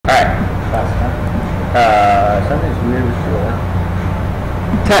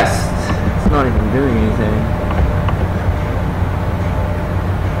Test. It's not even doing anything.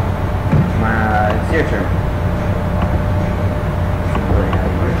 It's your turn.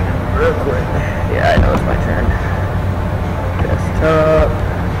 Real quick. Yeah, I know it's my turn. Desktop.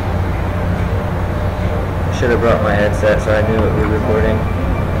 Should have brought my headset so I knew it was recording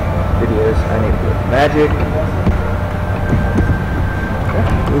videos. I need to put Magic.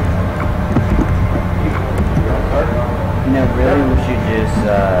 You know, really, we should just,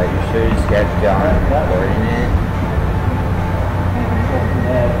 you should just get going recording it.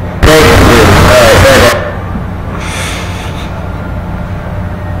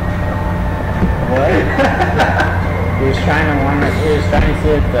 What? He was trying to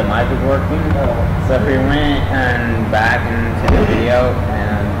see if the mic was working. So he went and back into the video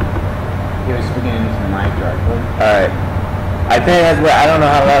and he was speaking into the mic directly. Alright. I think that's what, I don't know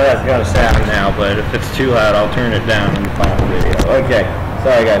how loud that's gonna sound now, but if it's too loud, I'll turn it down in the final video. Okay.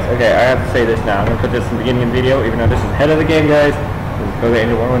 Sorry guys. Okay, I have to say this now. I'm gonna put this in the beginning of the video, even though this is ahead of the game, guys. Let's go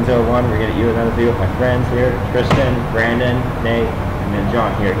into 1101. We're gonna get you another video with my friends here. Tristan, Brandon, Nate, and then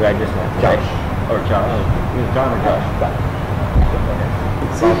John here, who I just met. Josh. Or Josh. It was John or Josh?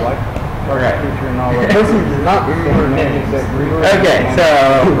 Alright. Okay, so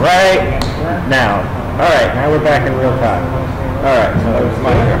right now. Alright, now we're back in real time. Alright, so it was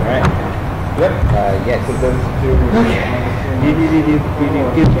my turn, right? Yep. Yes. So those two.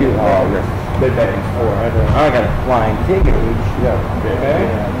 Oh, they're betting 4. I got a flying ticket. Yeah. Okay.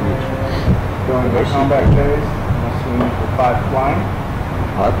 Going to combat phase. I'm swinging for 5 flying.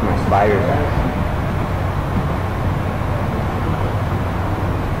 I like my spiders.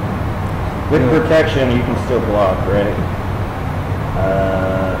 With protection, you can still block, right?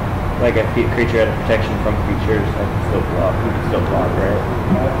 Like a creature had a protection from creatures, I can still block. You can still block, right?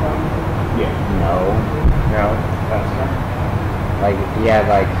 Yeah. No. No? Like if you have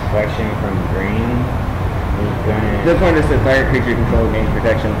like protection from green, he's gonna. This one is a target creature control gains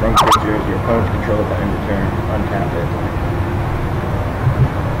protection from creatures your opponent controls at the end of turn. Untap it.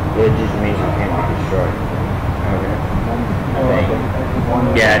 It just means you can't be destroyed. Okay. I think.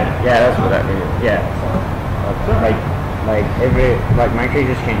 Yeah, that's what that means. Yeah. Like my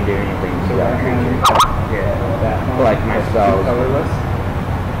creatures can't do anything to that creature. Yeah. Like my spells. Colorless.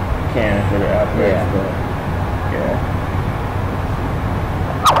 Can if they're out there. Yeah.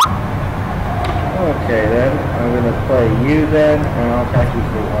 Okay then, I'm gonna play you then, and I'll attack you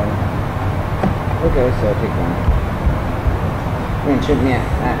for 1. Okay, so I'll take 1. Come on, chip me out.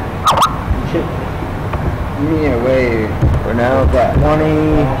 Chip me away. We're now at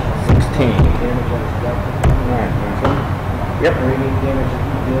 2016. Alright, my turn. Yep.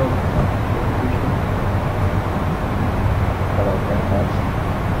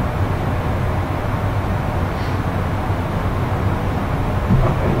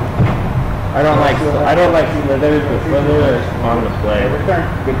 I don't like slithers, but slither is fun to play.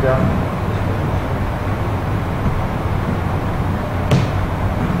 Good job.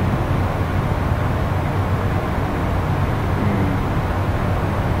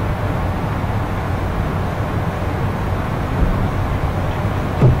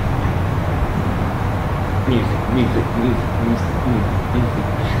 Music.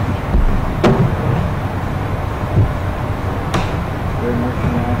 Very much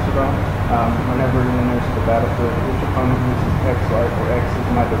an Astrodon. Whenever it enters the battlefield, each opponent uses X light or X is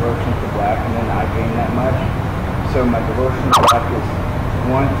my devotion to black, and then I gain that much. So my devotion to black is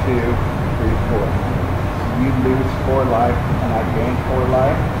 1, 2, 3, 4. So you lose 4 life, and I gain 4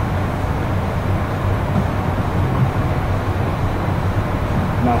 life.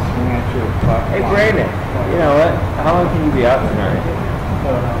 Now swing at you with 5 Hey flying. Brandon, you know what? How long can you be out tonight?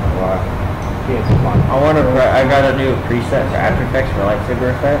 Why? Yes, fun. I got a new preset for After Effects for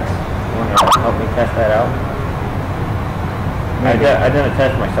lightsaber effects. You wanna help me test that out? I done a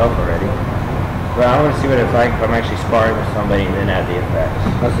test myself already. But I want to see what it's like if I'm actually sparring with somebody and then add the effects.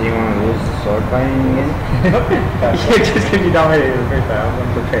 Oh, so you want to lose the sword fighting again? Just because you dominated the first time, I'm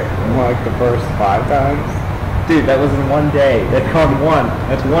prepared. More like the first 5 times? Dude, that was in 1 day. That's called 1.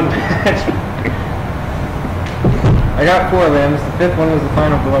 That's 1 match. I got 4 limbs. The 5th one was the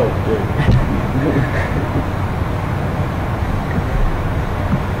final blow, dude.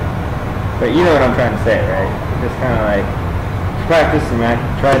 But you know what I'm trying to say, right? Just kind of like practice some,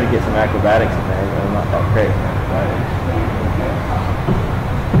 try to get some acrobatics in there, but I'm not that great at acrobatics.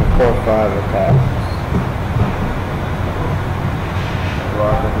 4-5 attacks.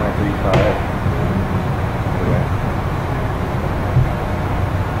 Rock with my 3-5.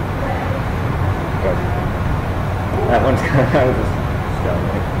 That one's kind of, that was a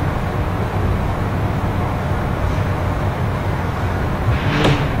stomach.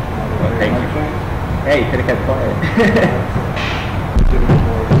 Hey, you could have kept quiet. Shooting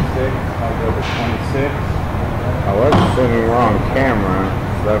for 6. I'll go to 26. I was sitting wrong camera,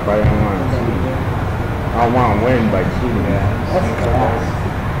 so if I didn't want to cheat. I want to win by cheating. That's fast.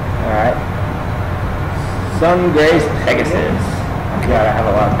 Alright. Sun Grace Pegasus. God, I have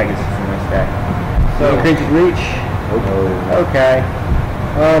a lot of Pegasus in this deck. So, creatures reach. Okay.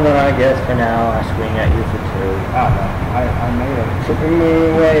 Well, then I guess for now I swing at you for 2. Oh, no. I made a Chipping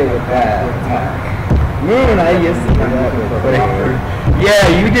me away with that. Moon, I used to do that with Yeah,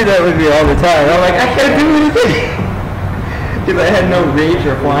 you did that with me all the time. I'm like, I can't do anything. Because I had no rage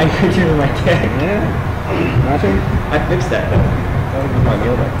or flying creatures in my deck. Yeah. Nothing? I fixed that though.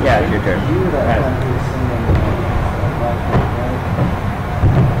 Yeah, it's your turn.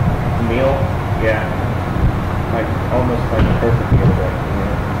 Meal? Yeah. Like, almost like a perfect meal deck. You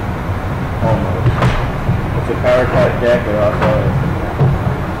know? Almost. It's a power cut deck, but also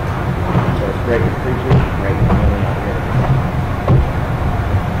so it's great with creatures, great with melee, not really.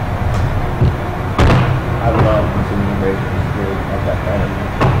 I love consuming rations, dude. I've got that in me.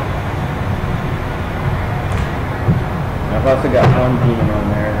 And I've also got one demon on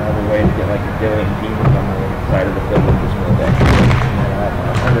there, another way to get like a billion demons on the side of the field with this real deck. And then I have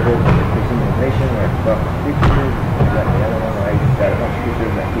another with the consuming ration where I buff creatures, and I got the other one where I just got a bunch of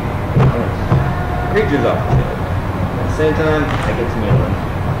creatures that keep creatures off the field. At the same time, I get some healing.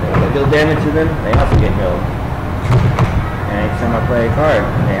 If I deal damage to them, they also get healed. And each time I play a card,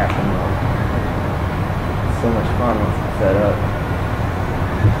 they have to heal. It's so much fun once it's set up.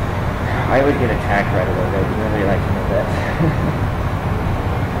 I would get attacked right away, though, because nobody likes to know that.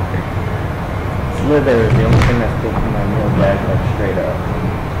 Slither is the only thing that's taking my meal back, like, straight up.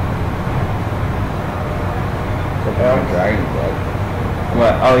 So that's dragon deck.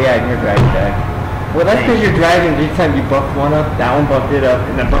 What? Oh yeah, your dragon deck. Well, that's because your dragon, each time you buffed one up, that one buffed it up,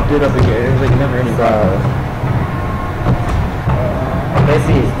 and then buffed it up again. It was like never any buff.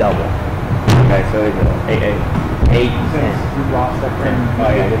 Basically, it's double. Okay, so it's 8, 8. 8, 10. You lost that turn.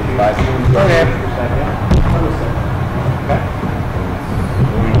 Oh yeah, it's 5. Okay.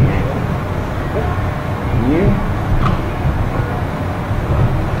 You?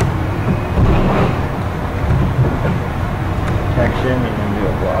 Protection, and then do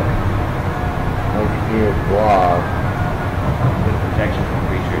a block. Let's do a block. Protection from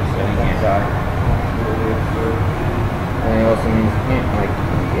creatures, so he can't die. And it also means he can't, like,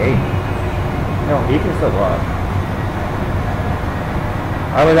 create. No, he can still block.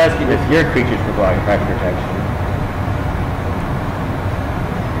 I was asking if your creatures could block if I have protection.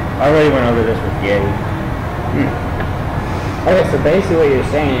 I already went over this with Gabe. Okay, so basically what you're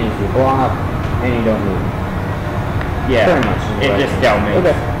saying is you block and you don't move. Yeah, Pretty much. it just stalemates.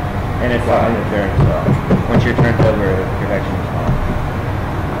 Okay. And it's on your turn as well. Once your turn's over, protection is on.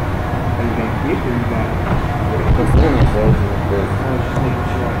 Are you going to keep or are you going to... What's the name says is this.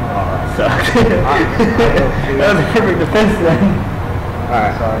 Oh, that sucks. That was a perfect defense then.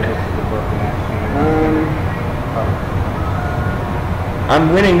 Alright. Sorry, this is the broken action.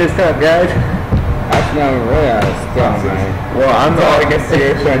 I'm winning this time, guys. Actually, no, really, I was still, man. Well, I'm So I guess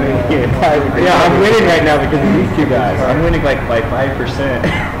you're trying to get tired. Yeah, I'm winning right now because of these two guys. I'm winning like by 5%.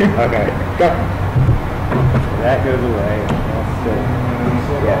 Okay, go. That goes away. That's still,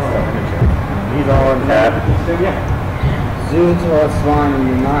 yeah, stuff in the turn. He's all on tap. Zeus or Swan,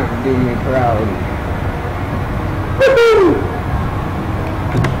 you not do me proud. Woohoo!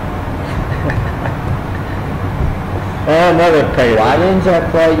 Another pay. Why didn't I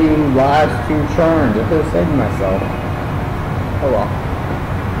play you last 2 turns? I could have saved myself. Oh well.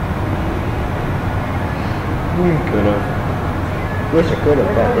 Could have. Wish I could have,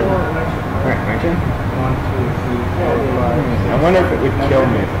 but I didn't. Alright, my turn. 1, 2, 3, 4, 5. I wonder if it would kill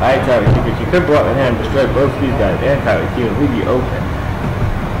me if I tie with you, because you could blow up my hand, destroy both these guys, and tie with you, and leave you open.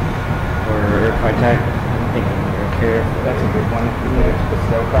 Or if I tie, I'm thinking you're careful. That's a good one. It's the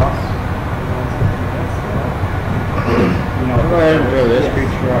snow cost. You know, I'm going to go ahead and throw this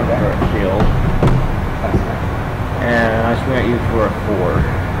creature on for a kill. That's nice. And I swing at you for a 4.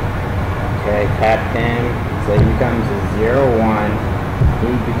 Okay, tap him. So he becomes a 0-1.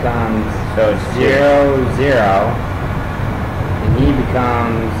 He becomes So it's 0-0. And he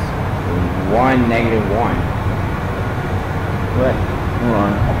becomes 1-1. What? Hold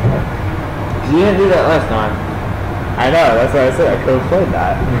on. You didn't do that last time. I know, that's why I said I could have played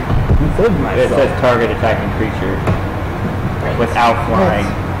that. You saved It myself. says target attacking creature. Without flying.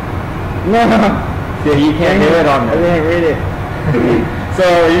 No! Yeah, you can't do it on I there. didn't read it. So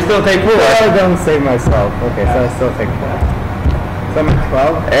you still take 4. I don't save myself. Okay, so I still take 4. So I'm at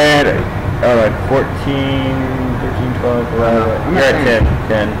 12? And, like 14, 13, 12, 11. I'm You're at at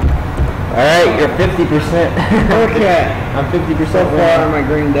 10. 10. Alright, you're 50%. Okay. I'm 50% So far, my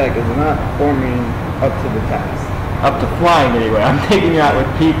green deck is not performing up to the task. Up to flying anyway. I'm taking you out with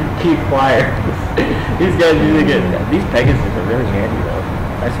peak flyer. These guys usually get, these Pegasus are really handy though.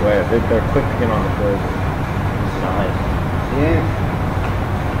 I swear, they're quick to get on the field. It's nice. Yeah.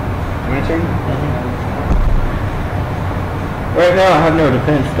 My turn? Right now I have no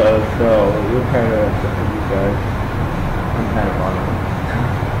defense though, so we're kind of up to these guys. I'm kind of on them.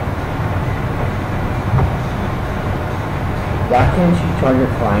 Why can't you target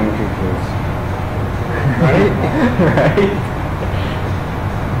flying creatures? Right? Right?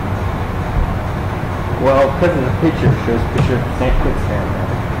 Well, because of the picture shows quicksand there.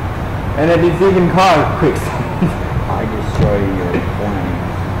 And it is even called quicksand. I destroy your plane.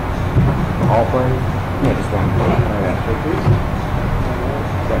 All planes? No, just one.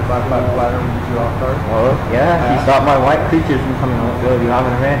 That 5/5 flatter when you draw a card. Well, yeah, if you stop my white creatures from coming on the field, you have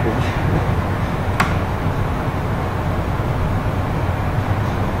an advantage.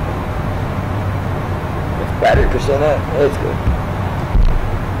 Battery percent up. That's good.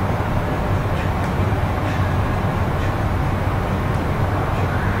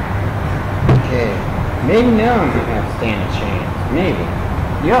 Okay. Maybe now I'm gonna have to stand a chance. Maybe.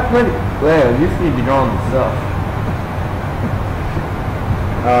 You got plenty. Well, you just need to draw them stuff.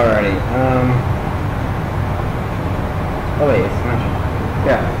 Alrighty. Oh wait, it's not.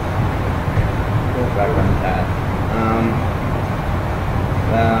 Yeah. Go back on that.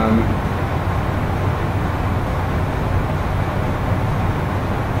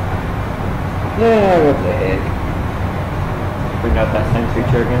 Yeah, what the heck? Bring out that same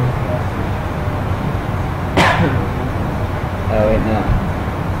creature again. Oh wait, no.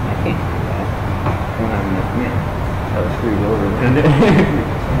 I can't do that. I don't have enough men. That was screwed over, didn't it?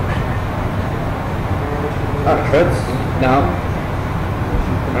 Oh, crits? No.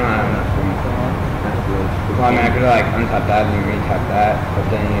 I don't have enough room. Well, I mean, I could like untap that and retap that, but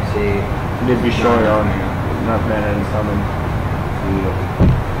then you see. You did be short on enough mana and summon.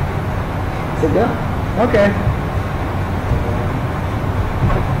 Sit down. Okay.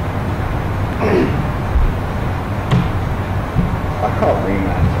 I call it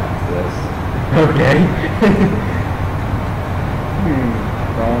rematch after this. Okay.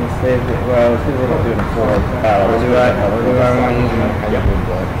 I want to save it. Well, let's see what I'll do in a 4 battle. Or do I want to use my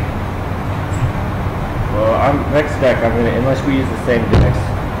Magicwithbro deck? Well, next deck, unless we use the same decks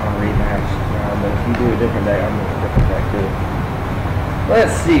on rematch. But if you do a different deck, I'm doing a different deck too.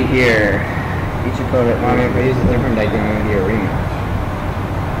 Let's see here. Each opponent. Well, I mean, if I use a different deck, then it would be a rematch.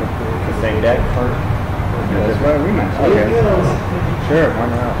 The same deck? That's what a rematch is. Okay. Sure, why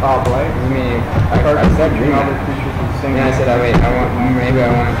not? Oh, boy. I mean, I said rematch. And I said, maybe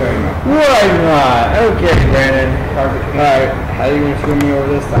I want to try rematch. Why not? Okay, Brandon. Alright, how are you going to screw me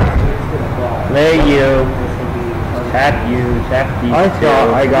over this time? Lay you. Tap you. Tap these I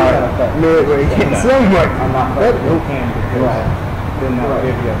thought I got it where you can somewhat. I'm not But you can because then that'll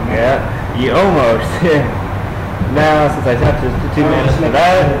give you a man. Yeah, you almost. Now, since I tapped the 2 mana for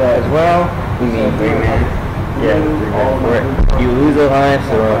that as well. you mean 3 man? Yeah, 3 mana. You lose a life,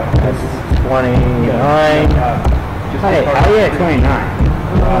 so that's 29. Hey, how are you at 29?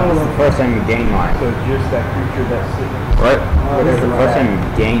 This is the first time you gain life. So just that creature that's sitting. What? This is the first time you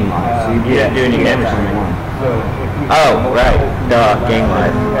gain life. So you didn't do any damage to me. So if you Oh, right. Duh, game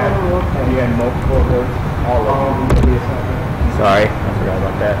life. and you had multiple of those, all of them. Sorry, I forgot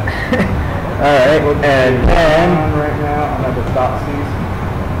about that. Alright, and then right now, another Thoughtseize.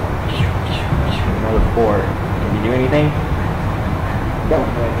 another 4. Can you do anything?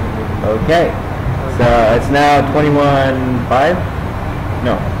 Okay. So it's now 21-5?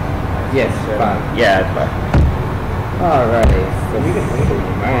 No. Yes, 5. Yeah, it's 5. Alrighty. So we can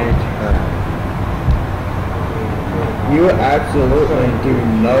manage. You absolutely do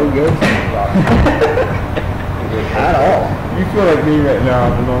no good at all. You feel like me right now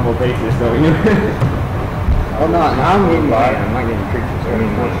on a normal basis, don't you? Oh no, now I'm getting life. I'm not getting creatures. I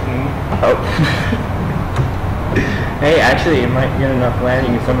mean, Oh. Hey, actually, it might get enough land.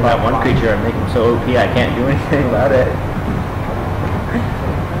 You can summon that one creature and make him so OP I can't do anything about it.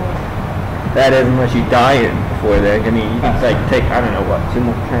 That is, unless you die it before that. I mean, you can like take, I don't know what, 2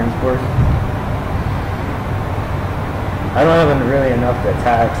 more turns for us. I don't have really enough to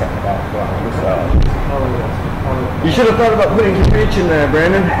attack something that flying, so. You should have thought about putting some reach in there,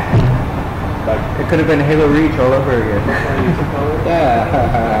 Brandon. Like, it could have been Halo Reach all over again.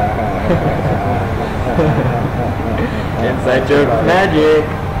 Inside joke magic.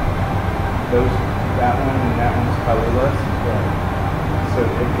 That one and that one's colorless. So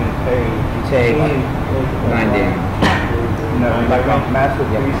it can pay. You take 9 damage. No, like on master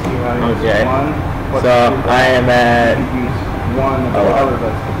priest, you only use Okay. one. But So I am at. you use one of the Oh,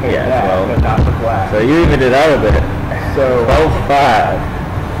 colorless to pick yeah, that, 12. but not the black. So you evened it out a bit. So 12-5.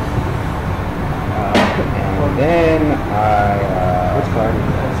 And then Which card is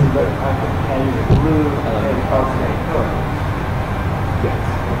that?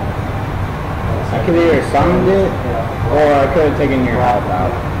 I could either summoned it, or I could have taken your health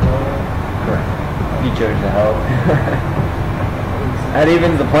out. You chose the help. That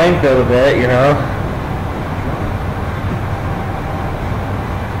evens the playing field a bit, you know.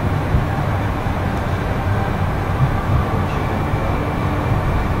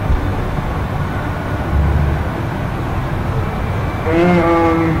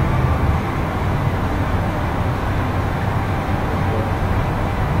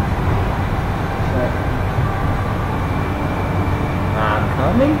 I'm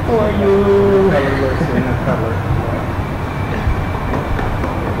coming for you. colorless and a color.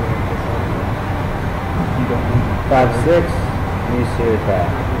 You don't need 5/6. You see with that.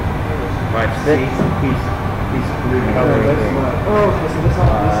 5-6. He's blue colorless. Oh,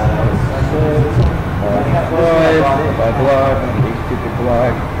 If I block, these two could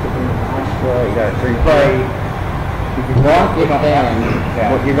block. You got a 3-fight. if you block it then,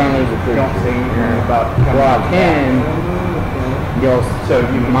 what you're gonna lose a You don't say anything about block him, you'll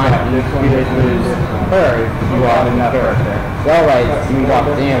you might lose her if you block enough her. right there. So like you block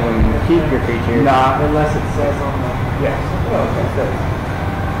them when you keep your creature. Not unless it says on the yes. Oh, it says.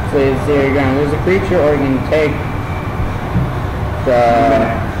 So it's either you're gonna lose a creature or you can take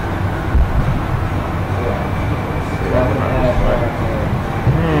the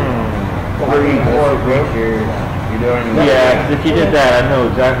creature you're doing. Yeah, 'cause if you did that, I know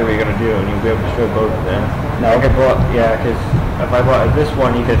exactly what you're gonna do, and you'll be able to show both of them. No. I could block, yeah, because if I block this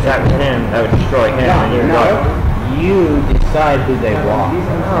one, you could attack with him, that would destroy him, and you No, block. you decide who they block.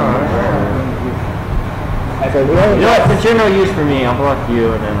 So You know what, since you're no use for me, I'll block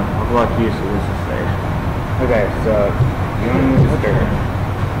you, and then I'll block you, so this is safe. okay, so you want to move this turn.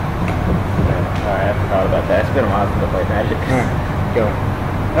 Alright, I forgot about that. It's been a while since I played Magic. Alright, go.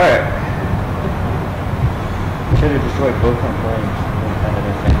 Alright. Should have destroyed both my planes. Kind of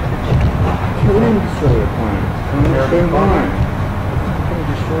advantage. You didn't destroy your plan. You destroyed mine.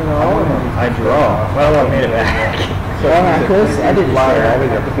 I draw. Well, I made it back. So I did destroy all of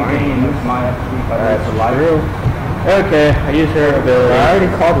your plane. My upkeep, I That's use a light. true. Okay, I use her ability. I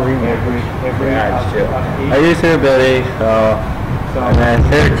already called the remake. Every Yeah, it's true. upkeep. I use her ability, so I'm at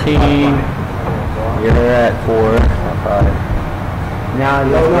 13. You're at 4, not 5. Now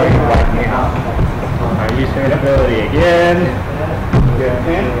let's go and wipe me out. I use her ability again.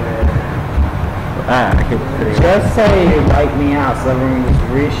 Ah, I keep putting it. Just say wipe me out so everyone just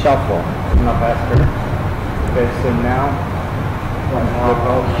reshuffle. Not faster. Okay, so now.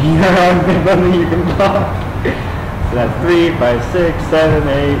 Yeah, nothing you can block. So that's 3, 5, 6, 7,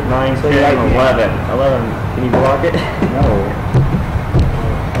 8, 9, So 10, right 11. 11. Can you block it? No.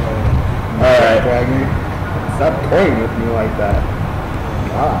 Alright. Dragon. Stop toying with me like that.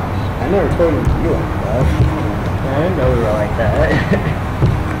 Gosh, I never toyed with you like that. I know we were like that.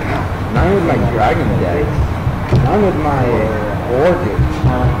 Not with my dragon deck. Not with my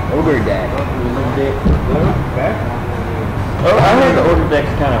ogre deck. Okay. Oh, I heard the order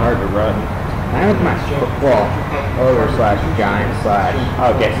deck's kind of hard to run. Not with my ogre slash giant slash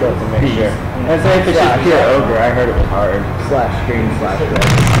Okay, so it's a mixture. I'd say if it's just pure ogre, I heard it was hard. slash green slash red.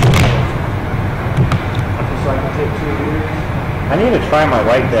 So I can take 2 years. I need to try my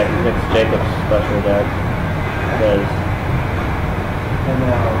white deck against Jacob's special deck. Because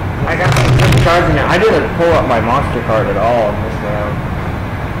I got some good cards in it. I didn't pull up my monster card at all in this round.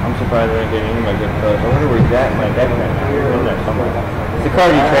 I'm surprised I didn't get any of my good cards. I wonder where he's at in my deck right now. He's in there somewhere. It's the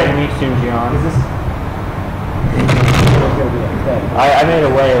card you traded me, Sunjian. I made a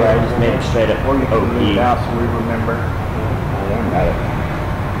way where I just made it straight up Or you can move it OP. out so we remember. I learned that.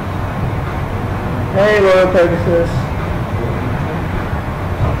 Hey, Lord Pegasus.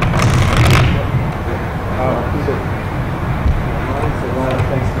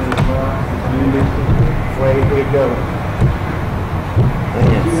 Way to go. And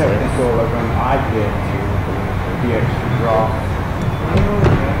You it's have six. control over them. I get to the extra draw.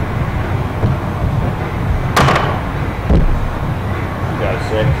 Got a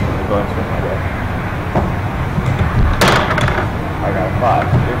 6. I'm going to my deck. I got a 5.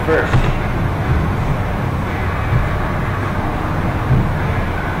 You're first.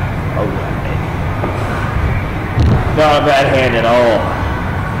 Oh, yeah. Not a bad hand at all.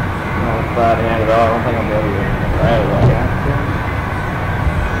 Not a bad hand at all. I don't think I'm able to win it right away.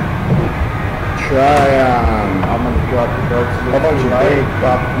 try, I'm gonna drop the boats a bunch of big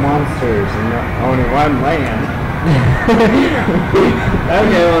buck monsters and only one land.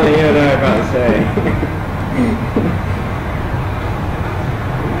 Okay, well, you know what I'm about to say.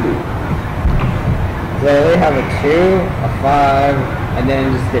 So they have a 2, a 5, and then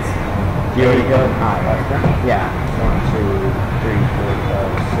it just gets... You already go? Yeah. 1, 2, 3, 4,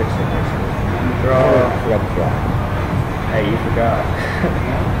 5, 6 of this. Draw. Yep, draw. Hey, you forgot.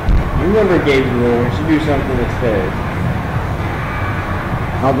 You remember Gabe's rule, when you do something that says,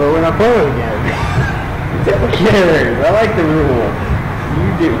 Oh, but we're not playing again. who cares? I like the rule. You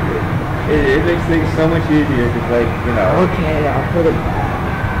do. It makes things so much easier, because, like, you know. Okay, I'll put it back.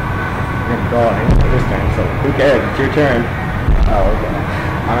 You're going to draw anyway this time, so who cares? It's your turn. Oh, okay.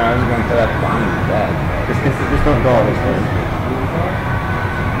 I mean, I was going to put that behind the bed. Just don't draw this turn.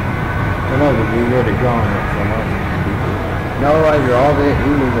 I know, but you've already drawn it so much. No, I drawed it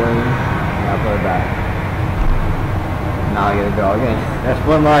evenly. And I'll put it back. Now I gotta draw again. That's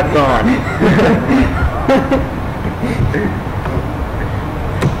one life gone.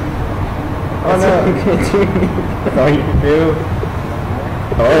 Oh no. That's all you can do.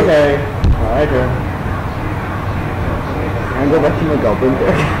 Okay. My turn. I'm going back to my goblin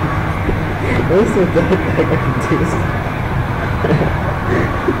deck. This is the deck I can do.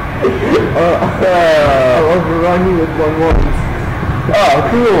 I'll overrun you with 1/1. Oh,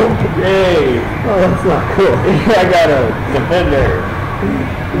 cool. Yay. Oh, that's not cool. I got a defender.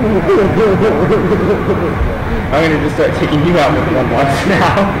 I'm going to just start taking you out with 1/1s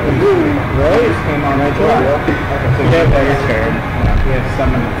now. Right? Just came on right there. Okay, so get that your turn. We have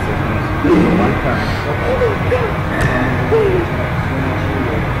summon sickness for 1 turn.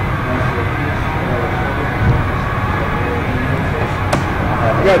 I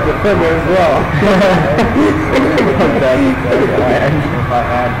got defender as well. If I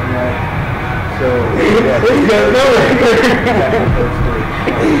had, so Let's go nowhere.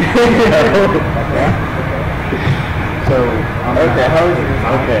 So okay, how is it?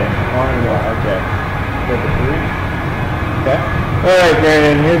 Okay, 1 okay. With the 3. Okay. Alright,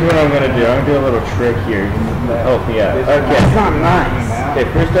 Brandon, here's what I'm going to do. I'm going to do a little trick here. Help me out. Okay. That's not nice. Okay,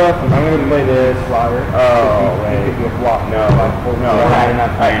 first off, I'm going to play this. Oh, wait. No.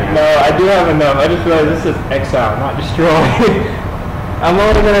 No, I do have enough. I just realized this is exile, not destroy. I'm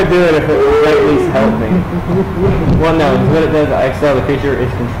only going to do it if it will at least help me. Well, no, what it does, I exile the creature is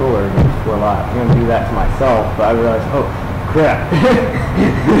controller for a lot. I'm going to do that to myself, but I realized, oh, crap.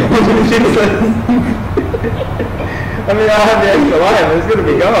 I mean, I'll have the extra life, but it's going to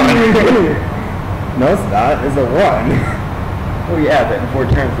be gone. No, it's not. It's a 1. Oh yeah, but in 4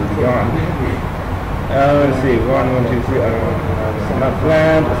 turns it'll be gone. Let's see, 1, 1, 2, 3, I don't know. Not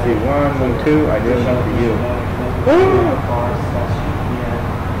planned. Let's see, 1, 1, 2, I do it for you.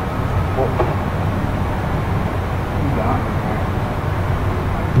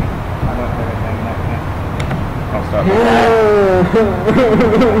 I'll stop with that.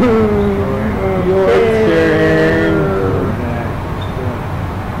 Your turn.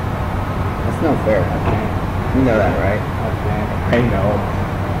 That's no fair. You know that, right? I know.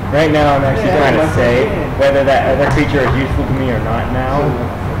 Right now I'm actually trying to say whether that other creature is useful to me or not now.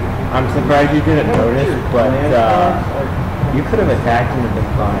 I'm surprised you didn't notice, but you could have attacked and it'd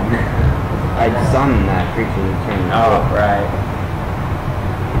been fine. I summoned that creature to turn. Oh, right.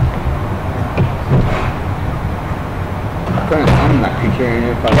 I'm trying to summon that creature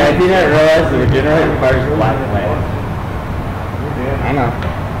and if Yeah, I didn't realize the regenerate requires black land. I know.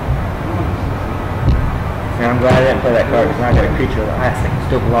 And I'm glad I didn't play that card because now I got a creature that I can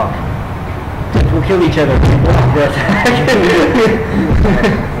still block. We'll kill each other if we block their attack.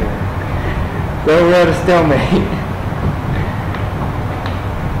 So we're at a stalemate.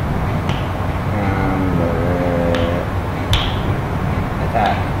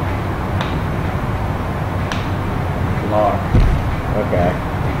 Attack. Block. Okay.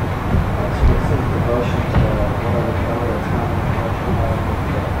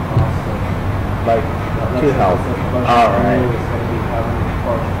 Like 2 health. Alright.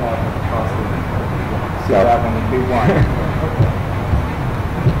 So that one would be 1.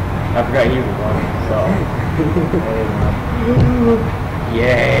 I forgot you were one, so.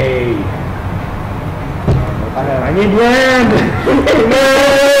 Yay! I need land! No!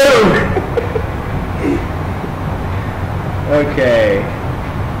 Okay.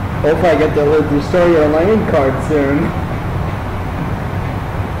 Hope I get to destroy your lane card soon.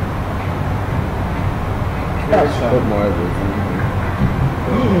 I should put more of this in here.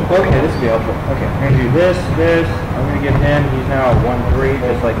 Okay, this will be helpful. Okay, I'm going to do this. I'm going to give him, he's now 1-3,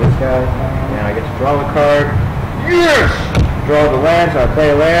 just like this guy. And I get to draw the card. Yes! Draw the land, so I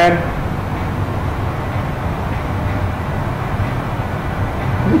play a land.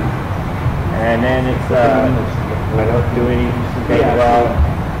 And then it's I don't do any big well.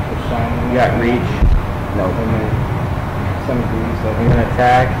 You got reach. No. And then some of these, I'm gonna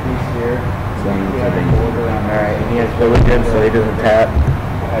attack. these here. Some We have a border on Alright, and he has diligence so he doesn't tap. I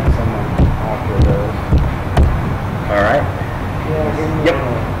had someone after those. Alright. Yep.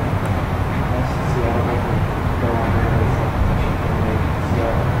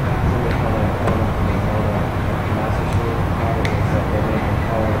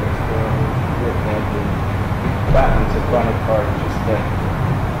 That one's a funny part, just to...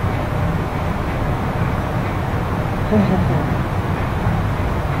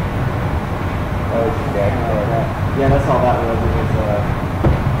 Oh, it's a gag card. Yeah, that's all that was. It was I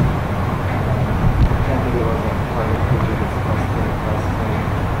can't think it was a target creature that's supposed to be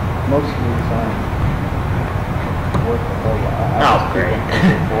 +3. Most of these aren't worth a whole lot. Oh, great.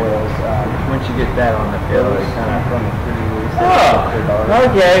 Foils, Once you get that on the field, it kind of... from the previous. Oh!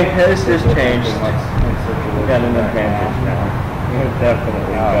 Okay, this just changed. We Got an advantage now. You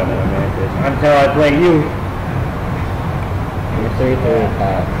definitely got an advantage. Until I play you. You're 3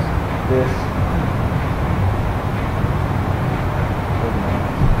 attacks. This.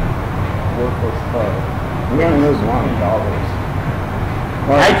 Worthless card. I'm gonna lose $1. $1.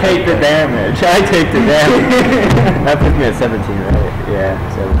 I take the damage. I take the damage. That puts me at 17, right? Yeah,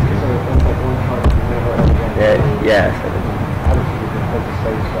 17. So it's like one card you never again. Yeah, 17. I was using because of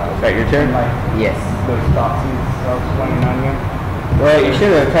space drive. Is that your turn? Like Yes. those toxins swinging on you. Well, you should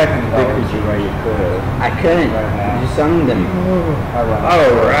have attacked the big creature where you could have. I couldn't. You summoned them.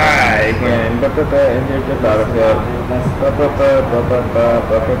 Alright, again.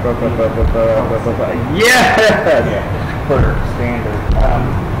 Yes! For standard.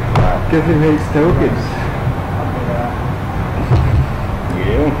 Because it makes tokens.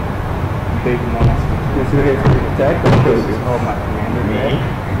 You? Big monster. Guess who hits the attack This is tokens? called my commander. Me?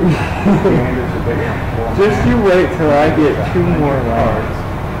 Commanders are big enough. Just you wait till I get 2 more cards. lives.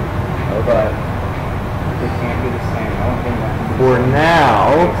 But they can't be the same. I don't think that can be For the same. now,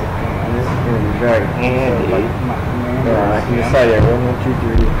 And this is going to be very so, handy. like, my commander I is can him. decide there, 1, 1, 2,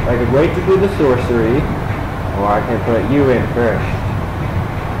 3. I could wait to do the sorcery, or I can put you in first.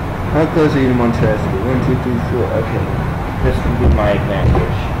 How close are you to Montrosity? 1, 2, 3, 4. Okay. This can be my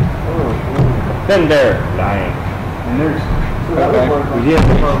advantage. Thunder! Dying. And there's so that would work on We did.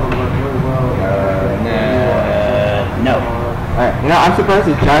 really well. No. Alright, you know, I'm surprised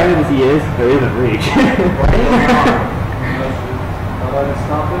as giant as he is, there isn't reach.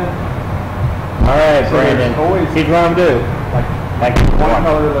 Alright, Brandon. Here's what I'm doing. Like one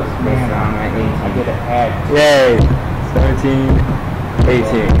colorless man, I get to add. Yay! 17, 18,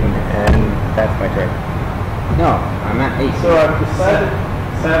 and that's my turn. No, I'm at 8. So I've decided,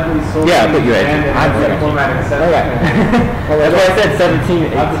 sadly, so Yeah, I put you at 18. I'm diplomatic Okay. That's why I said 17,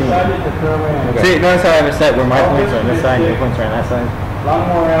 18. I've decided to throw in See, notice how I have a set where my points are on this side and your points are on that side? a lot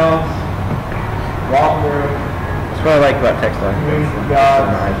more elves, Walker, That's what I like about text line. Moons of Gods,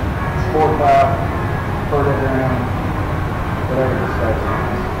 Sport Cloud, Protogram, whatever this guy's name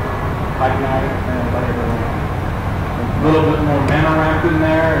is. High Knight, and whatever. A little bit more mana ramp in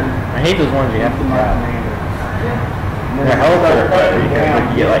there, and I hate those ones you have to my tap. commander. They're helpful, but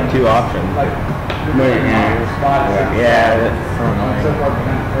because you get like 2 options. Like, Yeah, that's so annoying.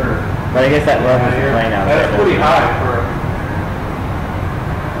 But I guess that love is playing out. That's pretty high for.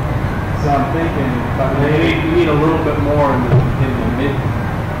 So I'm thinking, you need a little bit more in the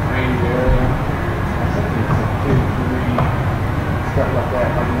mid-range area. I think it's like 2, 3, stuff like that.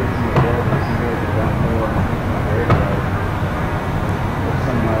 If I can get some abilities and get it done more, I think my very right. Or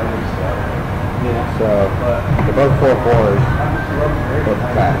some of my other stuff. Yeah. So, But they're both 4/4s. I just love the very Both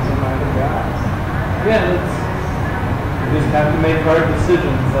right. fast. Some of my other guys. Yeah, you just have to make hard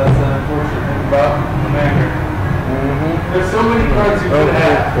decisions. That's the unfortunate thing about Commander. There's so many cards you Oh, could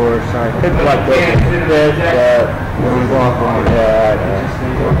have. 4, sorry. Could like this, one block, one that. I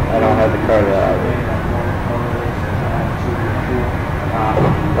don't have the card out.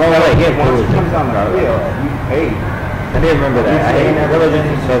 Oh, wait, yeah, Once blue it is comes on the card. field, you pay. I didn't remember that. I hate really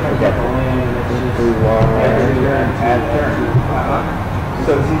just so forgetful. Blue wall. Add turn.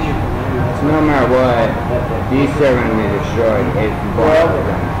 So since you No matter what, these 7 are going to be destroyed if you block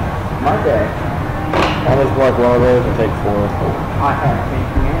them. my deck, I'll just block one of those and take 4. I have a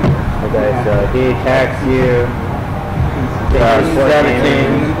commander. Okay, so he attacks you. 17.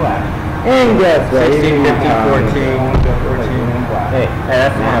 And guess what? 16, 15, 14. Hey,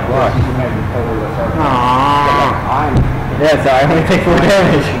 that's the one I blocked. Aww. Yeah, so I only take 4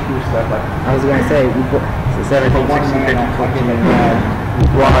 damage. I was going to say, So 17, 16, 15, 14.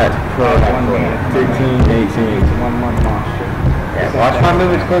 What? 13, 18. One monster. Yeah, watch my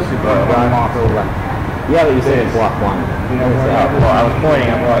movements closely, bro. Yeah, but you said it's block 1. You know, Well, I was pointing,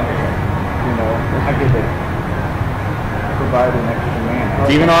 I'm like, you know, I get to provide an extra man.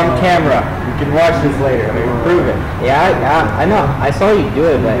 it's even on camera. You can watch this later. I mean, prove it. Yeah, I know. I saw you do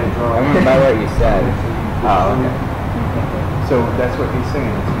it, but I remember by what you said. Oh, okay. So that's what he's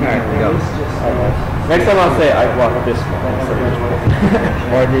saying. Alright, go. Next time I'll say I block this one instead of this one.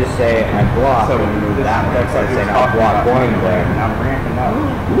 Or just say I block So and move this- that one. that's Instead what of saying he's I'll talking block about. one there. And I'm ramping up.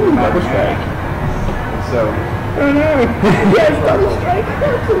 Ooh, double strike. So, Oh no! Yes, double strike.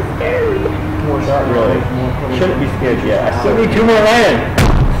 That's so scary. Not really. Shouldn't be scared yet. I still need 2 more land.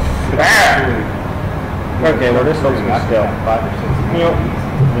 Ah! Okay, well this looks good still. 5 or 6. Yep.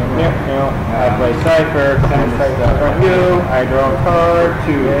 I play Cypher, from you, I draw a card,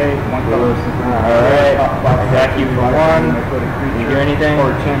 2, alright, attack you for 1, you do anything?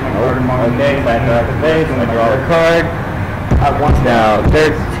 Okay, back out the base, I draw a card. Now,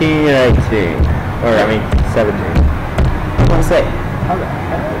 13 and 18, or I mean, 17. I want to say,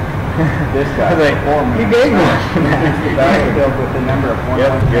 This guy. I was like, you gave me The battlefield with the number of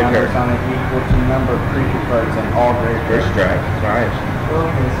Yep, 1/1 good counters turn. on it equal to the number of creature cards in all grade First strike, alright.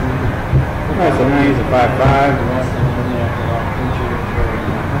 nice, I'm going to use a 5/5.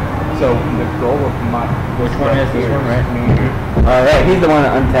 So the goal of my Which one is this one, right? Alright, he's the one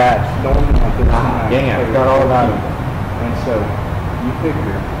that untapped. the only one that's Dang it, I forgot all about him. And so you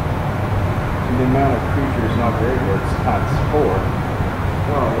figure the amount of creatures in all grade works times 4.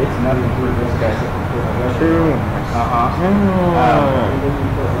 It's nothing for this guy. True.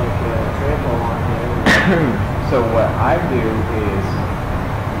 So what I do is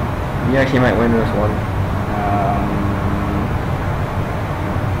You actually might win this one.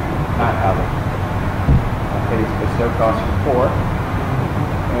 not Albert. I pay his bestow cost for 4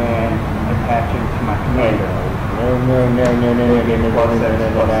 and attach him to my commander. No. Plus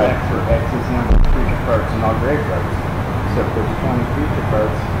X or X's number of creature cards and all grade cards. So if there's 20 creature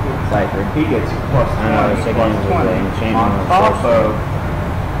cards, Cypher. he gets plus I know, 20, the second plus one was 20 the enchantment on of top sorcery. of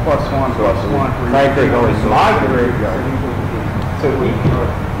plus 1 for Cypher each goes in my graveyard. So he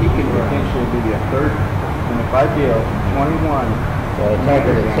can potentially be a 30. And if I deal 21 So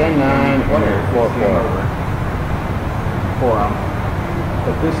attacker is 10-9 or 4/4. for him,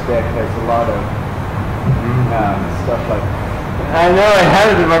 but this deck has a lot of stuff like I know, I had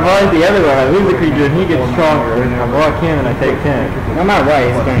it in my mind the other one. I lose the creature and he gets stronger. I block him and I take 10. No matter what,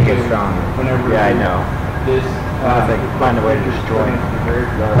 he's going to get stronger. whenever Yeah, I know. this Unless I can find a way to destroy him. him.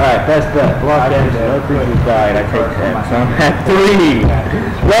 Alright, best bet. Block damage, no creatures died. I take 10. So I'm at 3.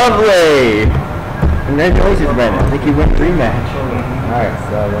 Lovely! Congratulations, Brandon. I think you went 3 match. Alright,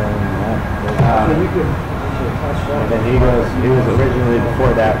 so then And then he was originally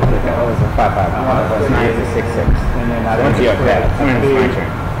before that was a 5/5. plus 9 is a 6/6. And then I Once you have that, I mean, it's my turn.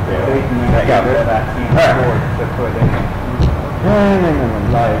 That got it. that I can't afford to put in.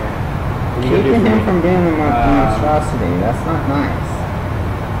 Like, Keeping him from doing the monstrosity, that's not nice.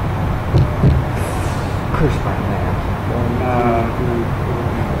 curse my man.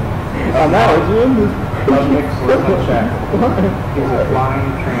 Oh no, it's in this. Excellent Unshackled. He's a flying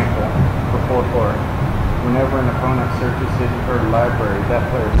trample for 4/4. Whenever an opponent searches his or her library, that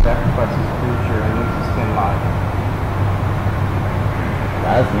player sacrifices a creature and loses 10 life.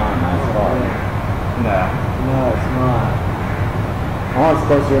 That's not a nice card. No. No, it's not. Oh, it's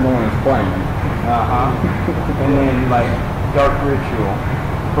supposed to be the one who's playing. And then like Dark Ritual.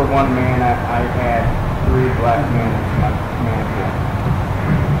 For 1 mana, I add 3 black mana to my mana pool.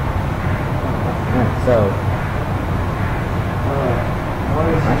 So,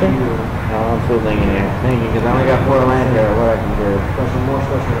 I think I'm still thinking because I only got 4 land here. What I can do?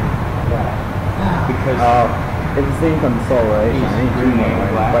 Because it's the income soul, right? he's I need 2 green more.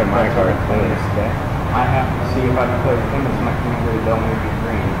 and black. Play my card This first. deck. I have to see if I can play with him as my commander. They'll maybe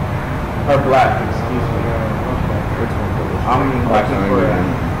green or black. Excuse me. Which one for this? I'm Black looking on for a green.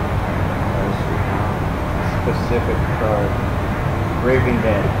 specific card. Raven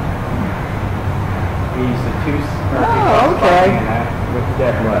Dead. He's a 2. okay. With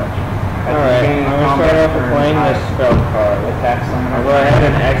Death Touch. Alright, I'm gonna start off with playing this spell card. Attack summon. I'll go ahead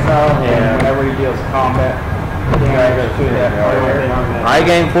and exile And him. whenever he deals combat damage to that player, I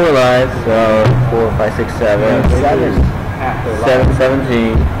gain 4 lives, so 4, 5, 6, 7. half their life. 7,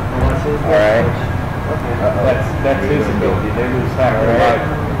 17. Alright. That's his ability. They lose half their Alright.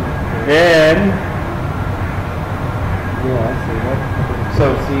 life. Then, So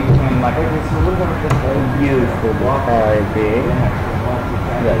see, when like beautiful card being.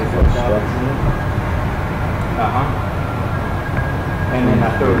 and then I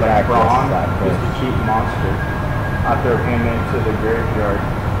throw like brawn, just a cheap monster. I throw him into the graveyard.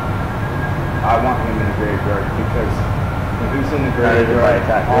 I want him in the graveyard because when he's in the graveyard,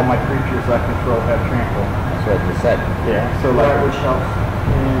 all my creatures I control have trample. That's what you said. Yeah. So like, which helps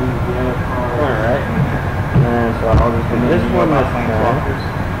in the other card. Alright. And so I'll just do this one this time. planeswalkers.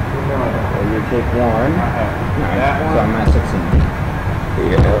 So you take one. I have that So I'm one. at 16.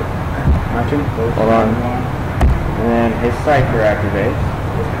 There you go. Match him. Hold on. And then his Cypher activates.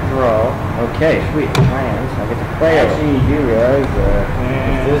 Draw. Okay, sweet. Lands. I get to play. Actually, you do realize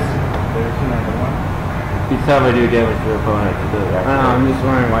And this. there's another one. Each time I do damage to your opponent, it does I'm just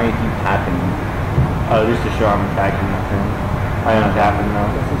wondering why you keep tapping. Oh, just to show I'm attacking that thing. I am tapping now.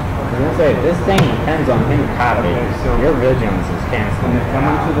 I was gonna say, this thing depends on him tapping. Okay, so- Your vigilance is When canceling. they come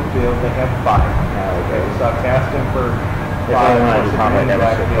into the field, they have 5. Okay, so I cast him for If I want to just combat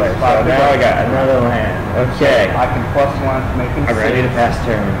damage to play. So now I got another land. Okay. I can +1 to make him I'm ready to 6. pass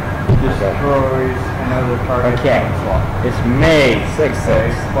turn. Destroys another target. Okay. planeswalker. It's May 6-6.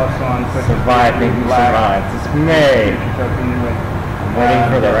 Okay, +1 puts Survive, make me survive. It's May. I'm waiting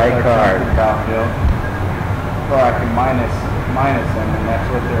for the right card. Or I can minus them, and that's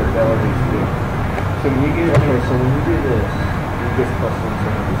what their abilities do. So when you get So when you do this, you get +1 to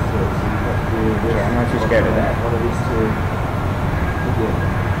one of these two. So you have to do this. Yeah, I'm not too scared of that. One of these two to get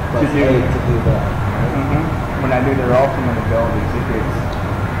To do- +8 to do that. when I do their ultimate abilities, it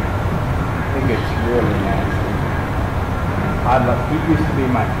gets really nasty. He used to be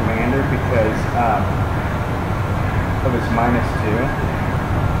my commander because of his -2.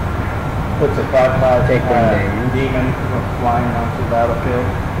 Puts a 5/5 Take one damage. demon flying onto the battlefield.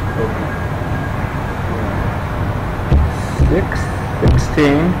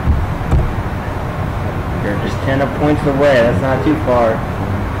 16. You're just 10 points away. That's not too far.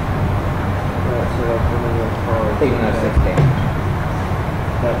 So like one of the cards Taking that 16.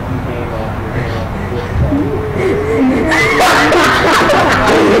 that you game off your game off of this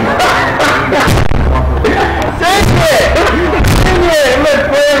Dang it! Dang it! My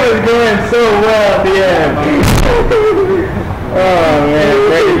plan was going so well at the end. Oh man,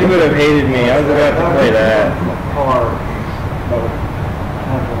 Brady, you would have hated me. I was about to play that. card that would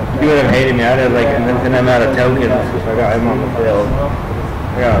have You would have hated me. I'd have like an infinite amount of tokens if I got him on the field.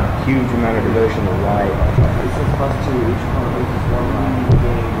 I got a huge amount of devotion to life. This is +2. Each card loses 1 line in the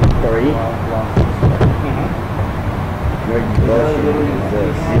game. 3? Your devotion is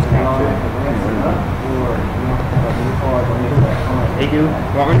this. Hey, you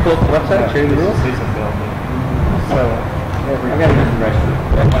want me to pull up the website? Show you the rules? His ability. So I gotta do some rest.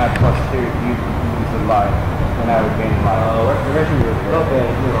 when I +2, you lose a life, and I would gain life. The rest of you Okay.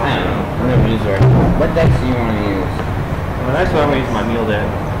 I don't know. I'm never used it. What decks do you want to use? Well, that's why I'm gonna use my meal deck.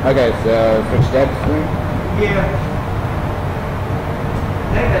 Okay, so switch decks. Yeah.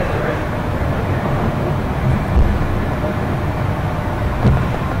 I think that's the rest.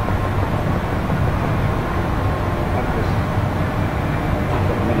 I'm just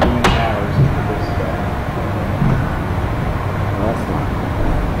putting many hours into this stuff. Well, that's not.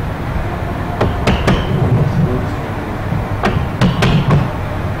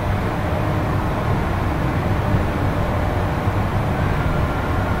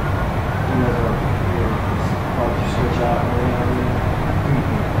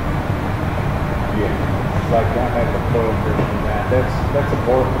 Yeah. It's like I have a foil version of that. That's a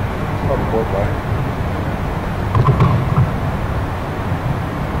board. It's called a board wipe.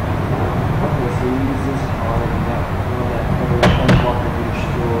 Okay, so you use this card and that when that planeswalker be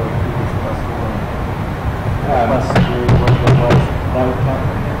destroyed, he gets +1. +3, whatever it was, that would count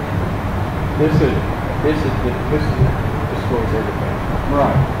for him. This destroys everything.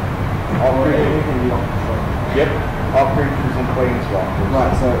 Right. All Or creatures. anything you don't control. Yep. All creatures and planeswalkers.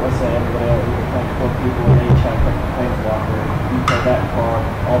 Right, so let's say everybody else, you can play 4 people and they each have a planeswalker. You play that card,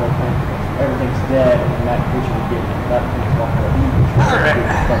 all the everything's dead, and that creature would get that planeswalker that you control. Alright.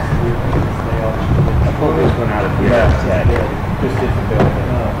 +3 because they all just get I pulled this one out of here. Yeah. Just its ability.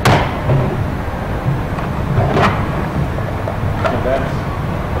 So that's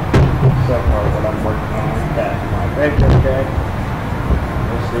so far what I'm working on. That's my graveyard deck.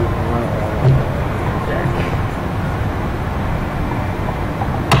 Let's see if we want to deck.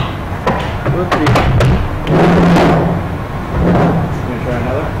 Gonna try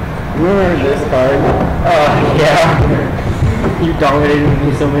another? Remember this card? Oh, yeah. You dominated me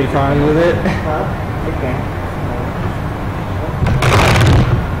so many times with it. Okay.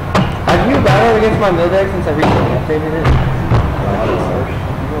 Have you battled against my mill deck since I recently updated it?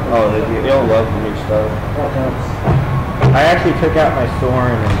 Oh, they all love the new stuff. I actually took out my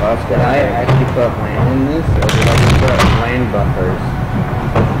Sorin and Buster. Did I actually put land in this, or did I just put land buffers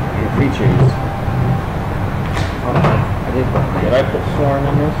and creatures? Did I put Soren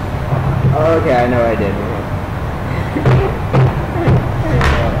in this? Oh, okay, I know I did.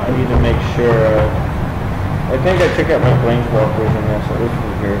 I need to make sure. I think I took out my planeswalkers in this, so this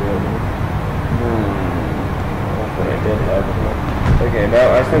was very good. Hopefully I did have it. Okay,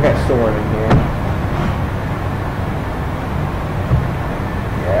 now I still got Soren in here.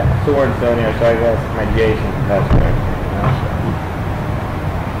 Yeah, Soren's down here, so I got my Jason. That's right.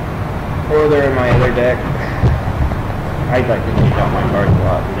 Or they're in my other deck. I'd like to take out my cards a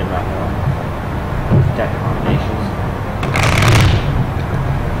lot, we did not know. Deck combinations.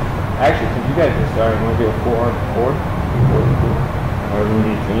 Actually, since you guys are starting, we'll do a 4 on 4. Or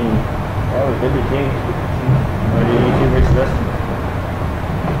Rudy team. That was good team. Or do you need to reach this?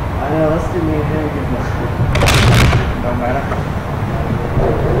 I know, let's do me and him again. No matter.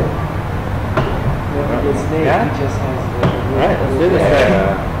 Yeah? He just has the... Alright, let's do this.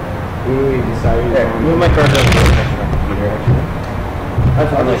 We decided Move my cards up to the computer, actually.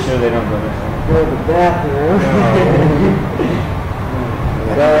 That's how they show they don't go missing. go to the bathroom.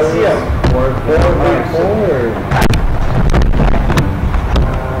 So, yeah. 4, 4.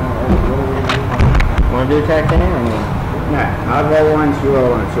 Want to do attack thing or no? Nah, I'll roll once, you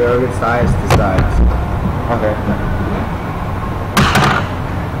roll once. Whoever gets the highest decides. Okay.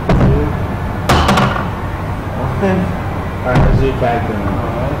 Alright, let's do tag team.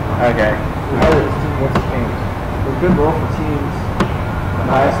 Okay. What's the thing? We're good roll for teams. The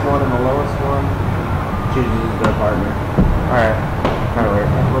highest one and the lowest one Chooses their partner. Alright. That'll work.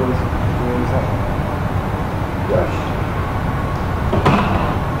 What is that? Gosh.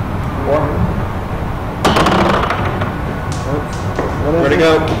 4. Where'd it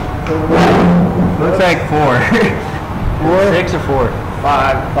go? Looks like 4. 6 or 4?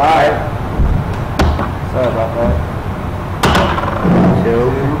 5. 5. Sorry about that. 2.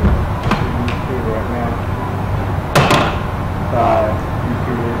 3 right now. 5. You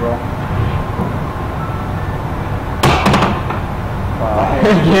 2 reroll. 5.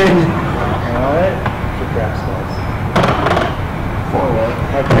 Again. Alright. Your craft stats. 4.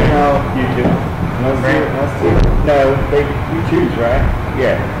 Okay. No. You 2. Let's do it. No, you choose, right?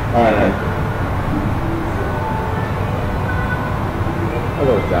 Yeah. Alright. I'll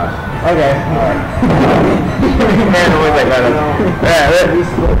go with Josh. Okay. Alright. Man, always like that. Did we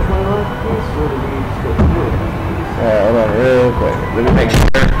split 21? Yes, or did we split 2? Hold on real quick. Let me make sure.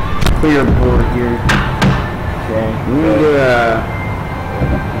 Clear board here. Okay. We can do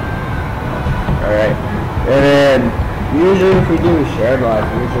Alright. And then usually if we do shared life,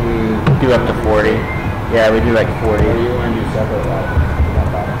 usually do up to 40. Yeah, we do like 40. or you want to do separate life.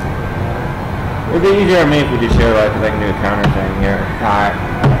 It'd be easier on me if we do share life because I can do a counter thing here. Alright.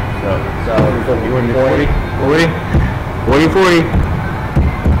 So you want to do 40? 40? 40, 40.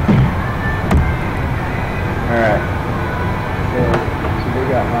 Alright. So we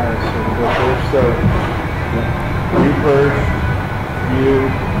got Myers, so we'll go first. So you first,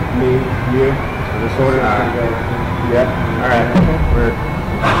 you, me, you. So this order is going to go. Yep. Alright. We're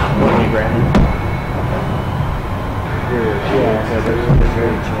what are you, Brandon? Yeah, so there's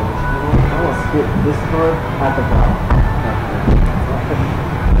very change. I will skip this card at the bottom.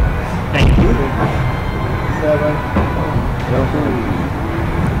 Thank you. 7.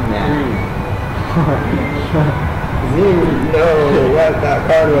 No, what that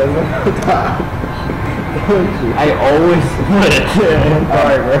card was on the top. I always put it.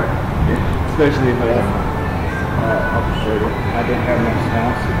 Sorry, bro. Especially if I'll just show you. I didn't have much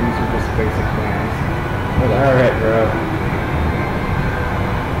now, so these are just basic plans. Alright, bro.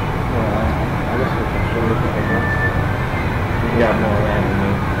 I guess we can show you what I got. You got more land than me.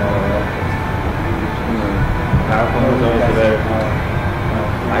 Powerful is always the better.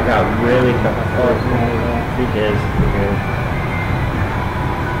 I got really tough cards. He is.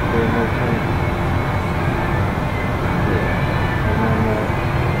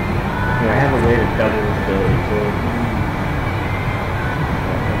 I have a way to double this ability too.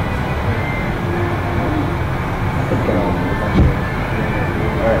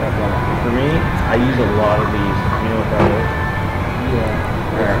 Alright, for me, I use a lot of these. You know what that is?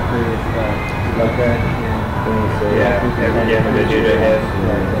 Yeah. Alright. Okay. Yeah, every game I do to hit.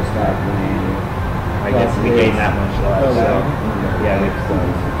 I guess we gain that much life, so yeah, makes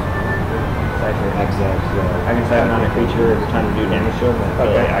sense. Cypher XX, I can set on a creature every time we do damage to them, and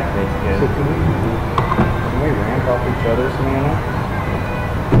it activates again. So can we ramp off each other's mana?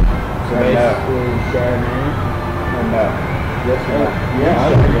 So basically, share mana? No. Yes or no? Yeah, I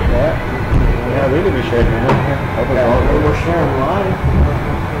would get that. Yeah, we could be shared mana. We're sharing life.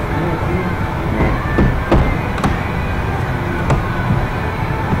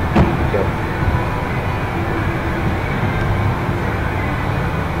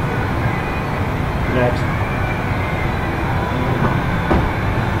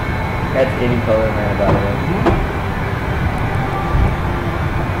 color man about it.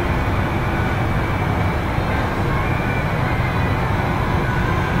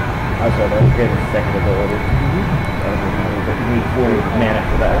 Also, don't forget his second ability. But you need 40 mana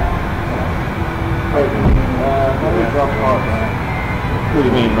for that. Wait, let me draw cards. What do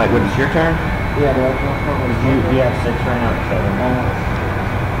you mean? Like, when it's your turn? Yeah, do I draw cards? You have 6 right now, 7.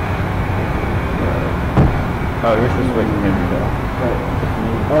 Oh, you're supposed to wait for him to go. Right.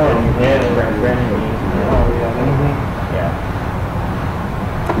 Oh, yeah, Brandon needs. Oh, yeah. Yeah.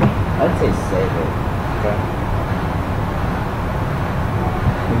 I'd say save it. Okay.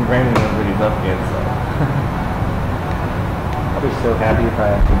 Brandon knows what he's up against, so. I'll be so happy if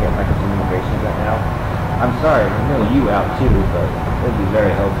I actually get like some innovations right now. I'm sorry, I know you out too, but it would be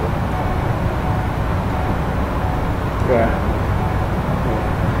very helpful. Yeah.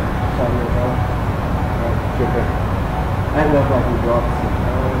 I love how he drops it.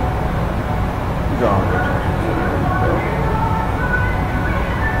 Drawing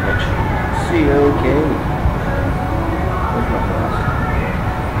which see okay. Where's my glass?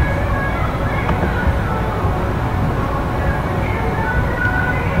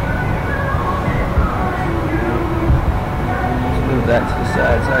 Let's move that to the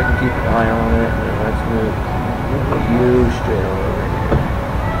side so I can keep an eye on it, and then let's move you straight over here.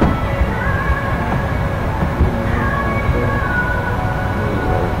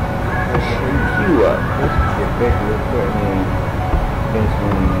 You up. Let's get back real quick. This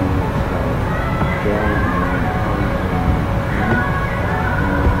one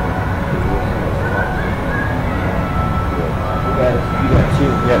you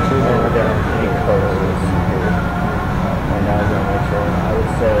got two more down pink colors here. And now I'm gonna make sure I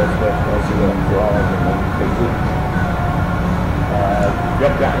would say let's go as you go draw and then quickly.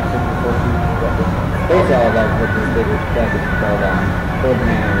 Yep, got it. Basically, I like what this bigger deck is called hold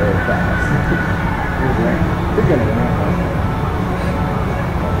mana really fast. You're gonna win that.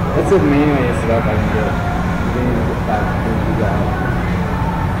 That's the main way to stuff I can do. You didn't even get 5 things you got.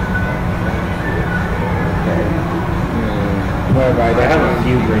 Okay. Whatever, I have a don't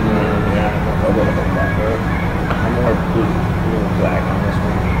few green ones, yeah. I'll go with that, right? I'm more blue black on this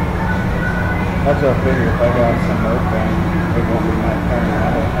one. That's what I figured. If I got some open, it won't be my turn.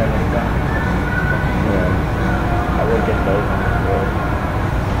 I don't have any done. Yeah. I would get those on the board.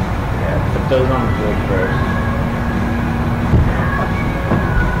 Yeah, put those on the board first.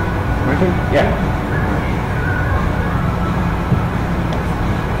 My turn? Yeah.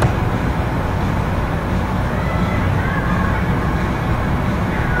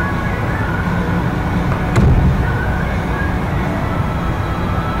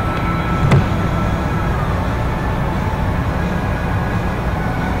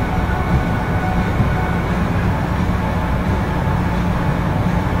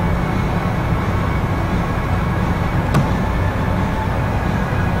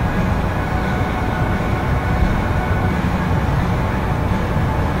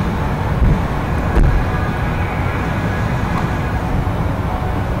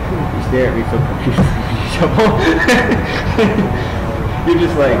 There, it'd be so confusing. You're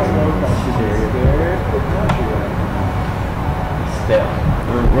just like still.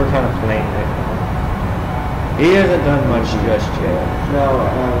 We're kind of playing it. He hasn't done much just yet. No,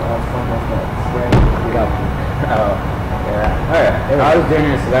 I'll find out that spray. Oh, yeah. Alright. I was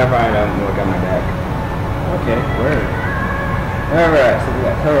doing it, so therefore I don't look at my deck. Okay, word. Alright, so we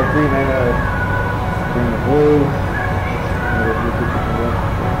got color green mana, green and blue.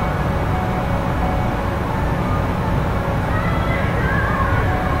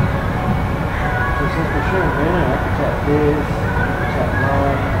 For sure, man, I can tap this, I can tap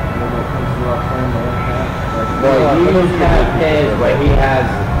mine, and then when it comes to our turn, I untap. Well, you tap his, but he has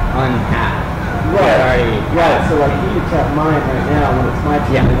untapped. Right, so like he can tap mine right now, when it's my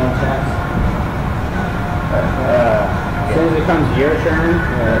turn, it untaps. As soon as it comes to your turn,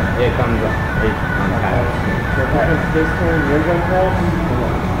 it comes up. It untaps. So if it comes this turn, you're going to tap?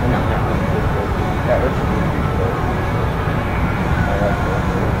 No. Yeah, which is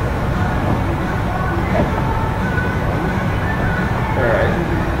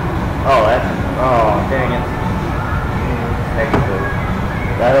alright. Oh, dang it. Excellent.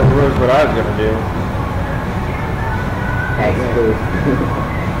 That overrules what I was gonna do. Excellent.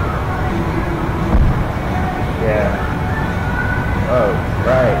 Yeah. Oh,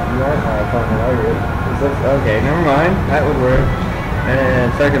 right. You are my opponent, are you? Okay, never mind. That would work.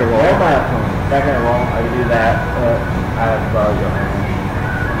 And second of all, They're my opponent. second of all, I can do that. I have to borrow your hand.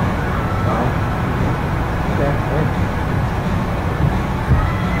 Fine. Okay.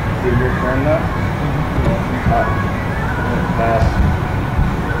 Do your turn though? Pass.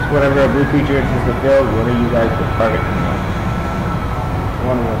 whatever a blue creature enters the field, what are you guys get target to me on?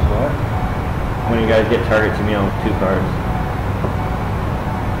 One of us what? When you guys get target to me on 2 cards.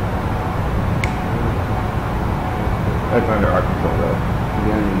 That's under our control though.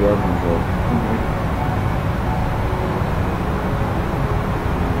 You're under your control.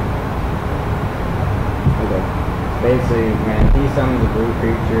 Okay. Basically, when he summons a blue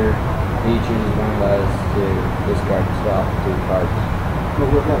creature, he chooses one of us to discard swap 2 cards. But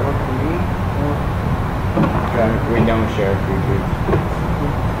would that work for me? We don't share creatures.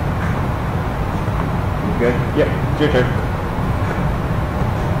 You good? Yep, it's your turn.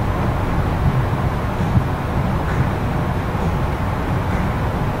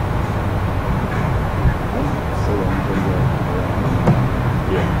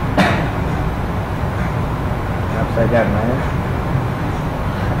 Upside down, man.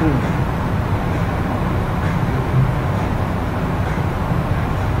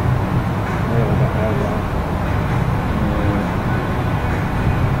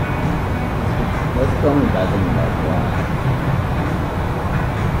 Let's go in back in that black.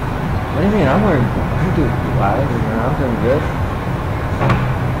 What do you mean? I'm doing live, I'm doing good.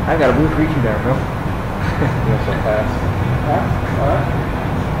 I got a blue creature there, bro. Yes, I pass. Pass? Alright.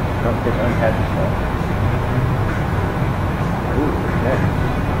 Don't get untap yourself. Ooh, okay.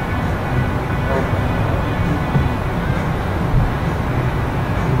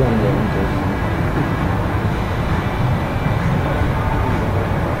 You're gonna get interesting.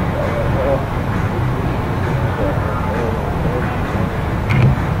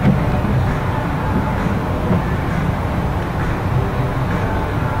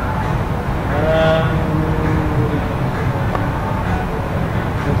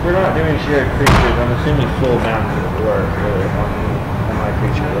 We're not doing shared creatures. I'm assuming full mountain would work really on my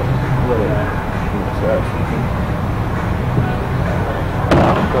creature list. Really. So I was thinking.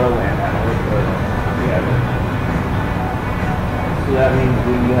 I'll go land on it. Yeah. So that means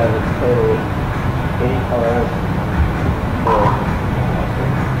we have a total of 8 cards for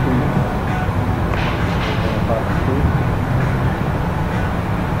 2.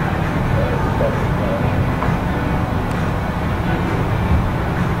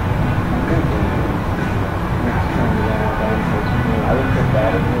 I would put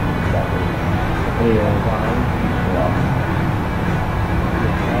that in there.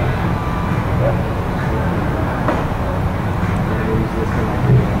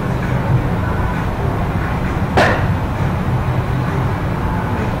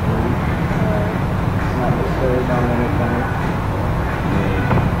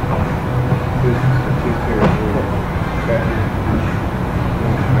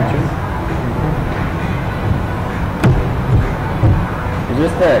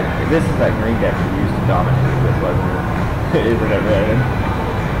 This is that green deck we used to dominate with, wasn't it? Isn't it, Brandon?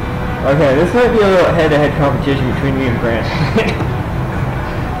 Okay, this might be a little head-to-head competition between me and Grant.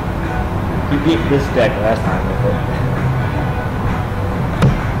 You beat this deck last time with it.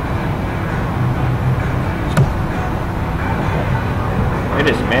 It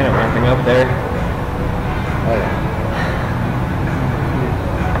is mana ramping up there. Oh yeah.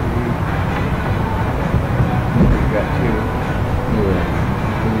 We've got 2. Yeah.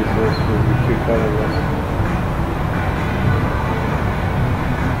 These lists will be 2 colorless.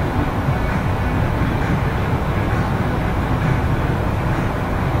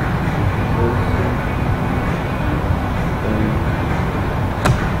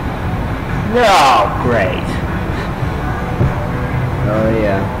 No, great. Oh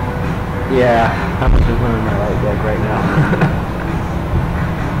yeah. Yeah, I'm just running my light deck right now.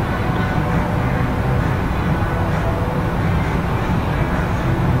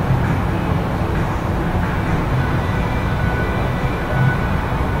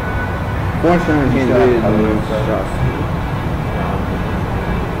 Once I'm in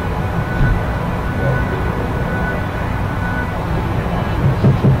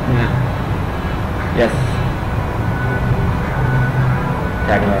Yes.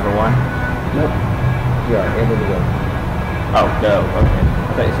 Tagging for 1? Nope. You are able to go. Oh, go. Okay. I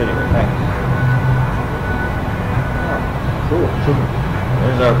thought you said you were back. Cool.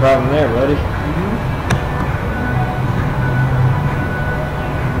 There's our problem there, buddy.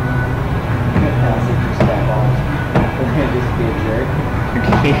 Just be a jerk.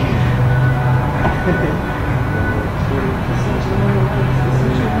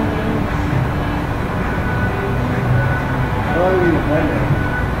 How long have you been playing it?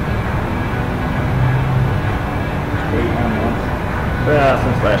 8 months.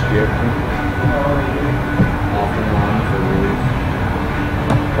 Since last year. Off and on for years.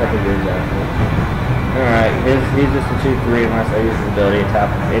 Couple years actually. Alright, he's just a 2-3 unless I use his ability to tap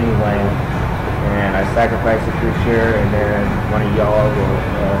him any lane. And I sacrifice a creature, and then one of y'all will,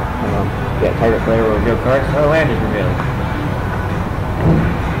 target player will reveal cards. Oh, land is revealed.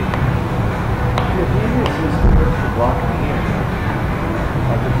 If you use this card for blocking me,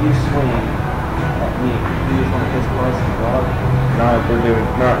 like if you swing at me, you use one of his cards to block. Not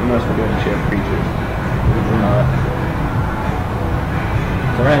unless we're doing chip creatures. We're not.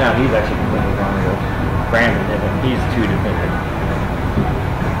 So right now he's actually completely vulnerable. Brandon isn't. He's 2 defended.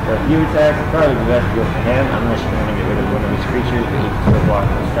 So if you attack, it's probably the best deal for him, unless you want to get rid of one of his creatures, but he can still block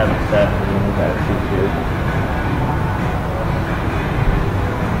with 7 set, and then he's at a 2-2.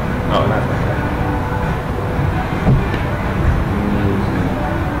 Oh, and that's okay.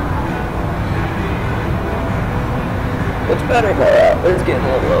 What's better far out? It's getting a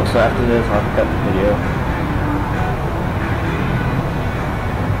little low, so after this I'll cut the video.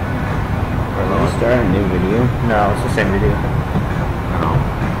 Are we starting a new video? No, it's the same video. No.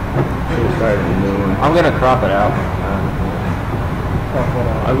 Should have started a new one. I'm gonna crop it out.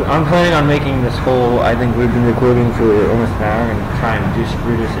 I'm planning on making this whole, I think we've been recording for almost an hour and trying to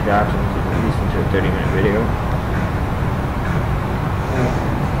reduce adoptions at least into a 30-minute video.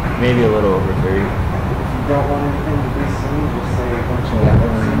 Maybe a little over 30. If you don't want anything to be seen, just say a bunch of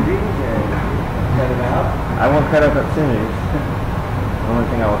obscenities and cut it out. I won't cut out obscenities. The only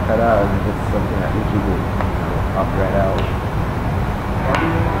thing I will cut out is if it's something that YouTube will copyright out.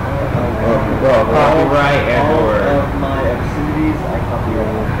 Well, copyright and or of my obscenities, I copyright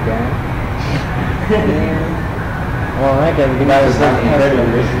again. Well, in that case, we can either send it to get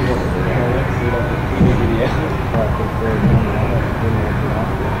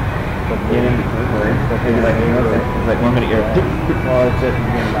in between words. It's like 1 minute here. Well, it's just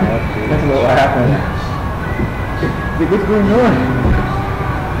beginning my up to. That's what happened. What's going on?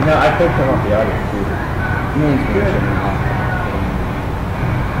 You know, I could turn off the audio too. Means permission now.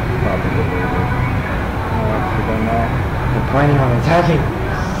 Probably the later. I'm planning on attacking.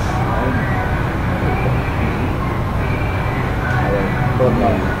 I will put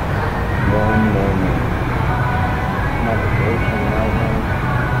like 1 more minute. Navigation right now.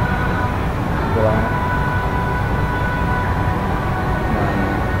 Go on. No.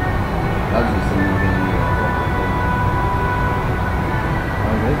 I'll just see you again.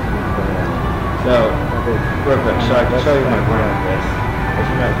 Oh, this is good. So, real quick, so I can show you my plan with this. As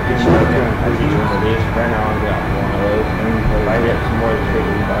you know, as each one of these, right now I've got one of those. If I get some more, just take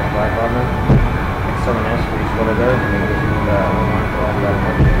a black on them. And summon S for each one of those, and then just use one for all that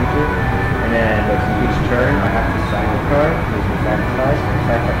other creature. And then each turn, I have to sign a card, using sacrifice, and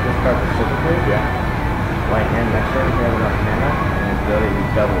sacrifice this card specifically. Yeah. White hand next turn, if you have enough mana, and then ability to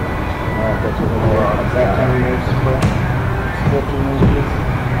double each. Alright, that's what we're on. That time we use sculpting images.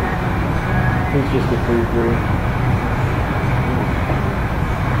 It's just a 3-3.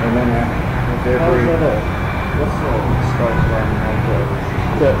 And then What's the start line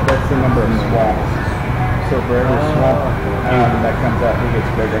that's the number of swamps. So for every swamp that comes out, he gets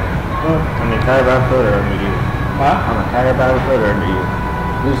bigger. On the entire battlefield or under you? Huh? On the entire battlefield or under you?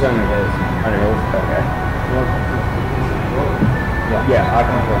 Who's under his? Under his? Okay. Yeah, I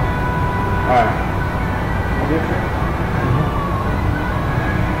can go. Alright.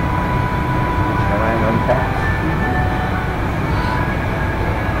 And I'm untapped.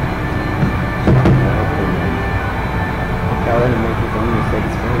 I'll let him make his own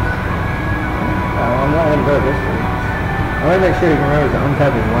mistakes first. I'm not going to go this way. I want to make sure he remembers to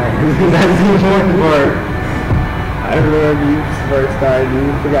untap his land. That's the important part. I remember you first started,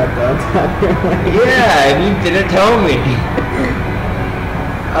 you forgot to untap your land. Yeah, and you didn't tell me.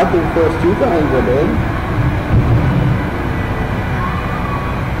 I think first 2 times I did.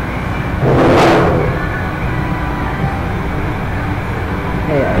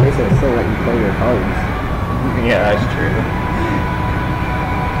 Hey, at least I still let you play your cards. Yeah, that's true.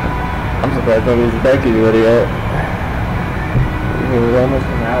 I'm surprised nobody's attacking you yet. It was almost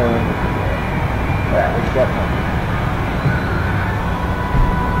an hour in the video. Yeah, we got time.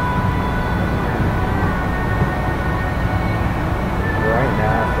 Right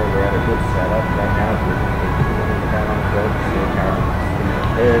now, so we're at a good setup. Right now, we're going to take 2 minutes down on the road to see how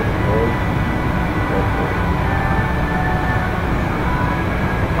it's good.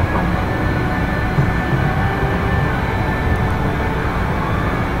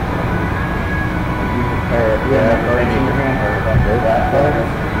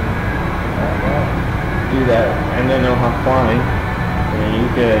 Do that, and then they'll have flying, and then you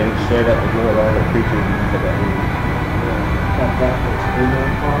can straight up ignore all the creatures you can put that in.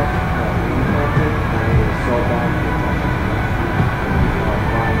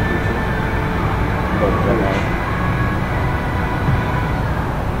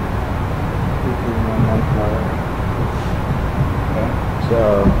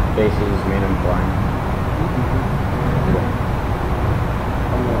 So basically just made him blind.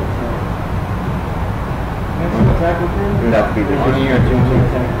 That would be the 2-2.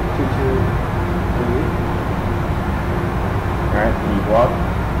 Alright, can you block?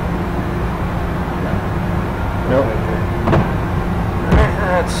 Nope. Alright,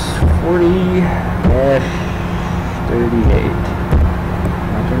 that's 40-38.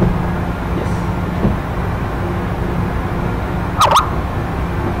 My turn? Yes.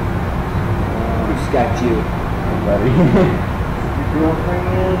 Who's got you? Buddy. Your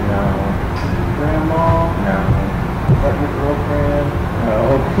girlfriend? No. Grandma? No. Like your girlfriend? No.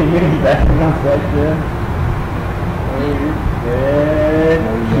 Can you use that in my question? Good.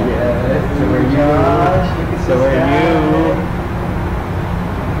 Yes. So are you. So are you.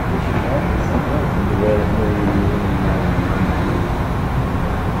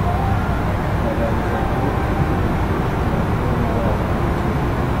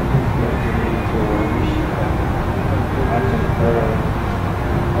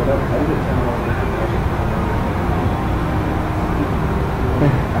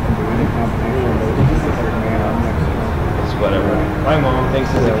 It's whatever. My mom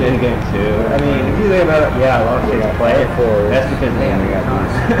thinks it's a kid game too. I mean, if you think about it, yeah, a lot of kids play it for. That's because they haven't got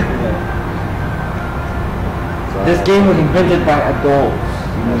these. This game was invented by adults.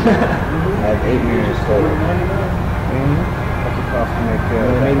 I have 8 meters total. What's it cost to make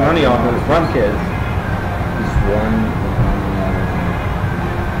They made money off of it from kids. Just one.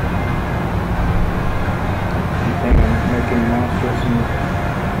 You think I'm making monsters and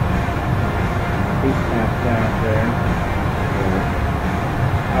heat stamps down there?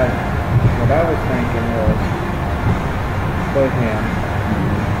 What I was thinking was play him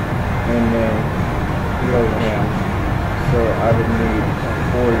and then go him, so I would need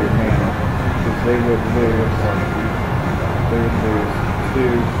 4 your mana, because they would lose 2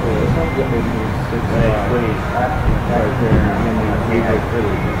 or they would lose 6 Please. right there, and then we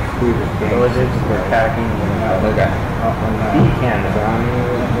would gain. So is it just attacking? Okay. He can. So how many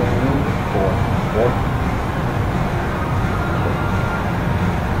was it? 4.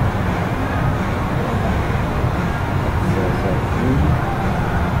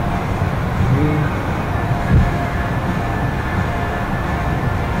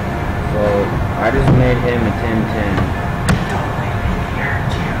 So I just made him a 10-10.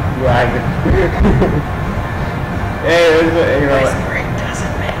 Yeah, hey, you know what?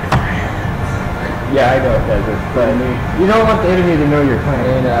 doesn't make friends. Yeah, I know it doesn't, but I mean, you don't want the enemy to know you're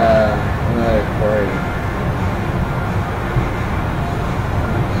playing. And another Corey.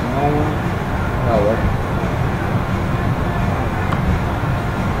 Oh, what?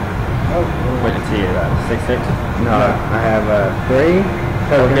 What did you see that? 6-6? No, I have 3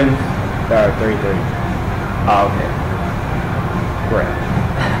 tokens that are 3/3. Oh, okay. Great.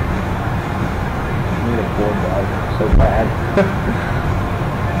 I need a 4 dog so bad.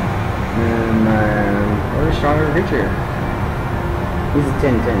 And Very stronger creature. he's a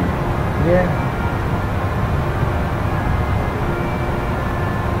 10-10. Yeah.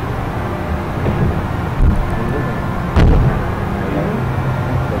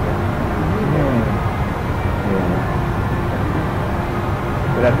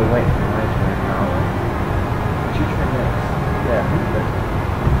 We'd have to wait for my turn now. What's your turn next? Yeah.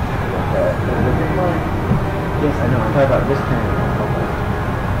 Yes, I know. I'm talking about this turn.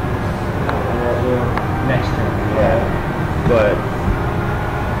 Next turn. Yeah. But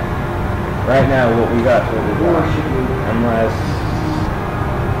right now, what we got is what we got. Unless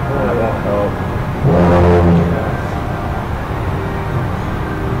I won't help.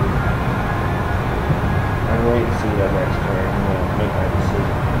 I'm waiting to see that next turn. I'm gonna make my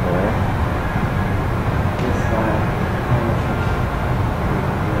decision from there.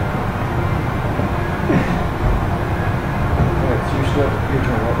 Your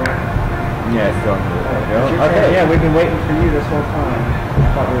turn, right, Brent? Yeah, it's still on the Okay, yeah, we've been waiting for you this whole time.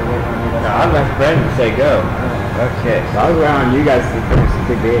 I thought we were waiting on you. No, I'm not ready to say go. Okay, So I was waiting on you guys to finish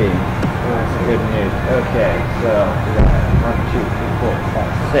the debating. that's good news. Okay, so we got 1, 2, 3, 4,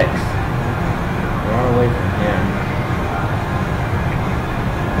 5, 6. We're on away from him.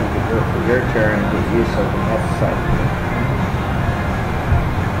 You can go for your turn and get you something else side.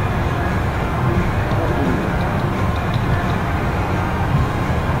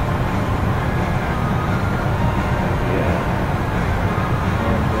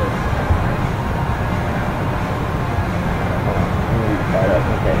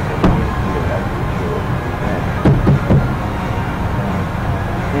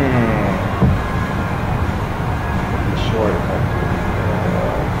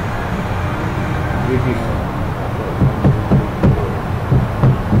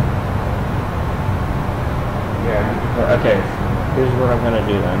 Okay, here's what I'm gonna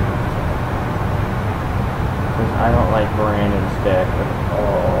do then. Because I don't like Brandon's deck at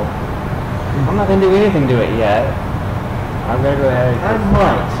all. I'm not gonna do anything to it yet. I'm gonna go ahead and... I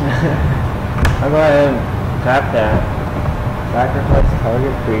might. I'll go ahead and tap that. Sacrifice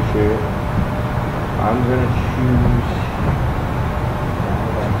target creature. I'm gonna choose...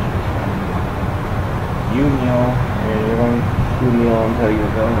 You kneel, and you're going to kneel until you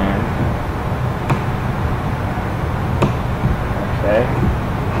go in. Okay.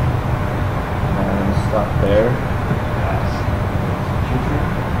 And stop there.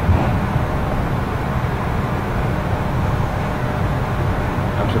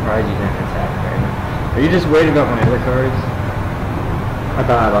 I'm surprised you didn't attack there. Are you just worried about my other cards? I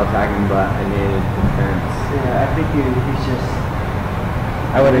thought about attacking, but I needed defense. Yeah, I think he's just...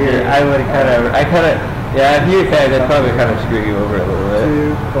 I would have kind of, yeah, if you attacked, I'd probably kind of screw you over a little bit.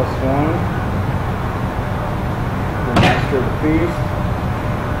 2 plus 1. The Master of the Feast.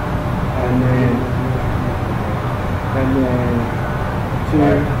 And then 2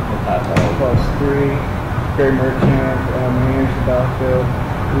 plus 3. Great Merchant enters the battlefield.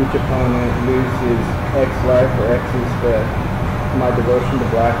 Each opponent loses X life or X is my devotion to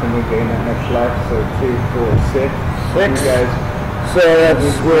black, and we gain that much life. So 2, 4, 6. 6. You guys. So that's,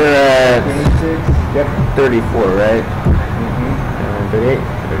 we're at 26. Yep. 34, right? Mm-hmm. 38,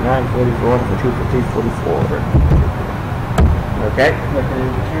 39, 44, 42, 50, 44. Okay.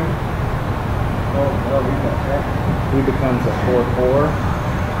 He becomes a 4/4.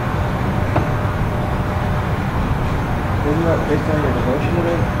 Isn't that based on your devotion to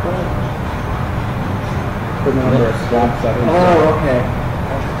it? For the number of swaps that he Oh, okay.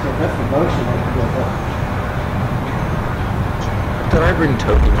 That's devotion that goes up. Did I bring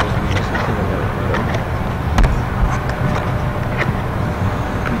tokens with me? Something about it.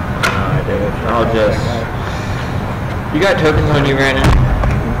 No, I didn't. I'll just... You got tokens on you right now?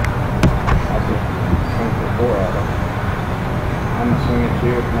 I'll just swing for 4 at him. I'm gonna swing at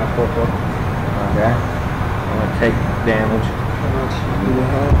you with my 4/4. Okay. I'm gonna take damage. How much do you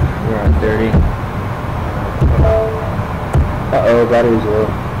have? We're on 30. Uh-oh, battery's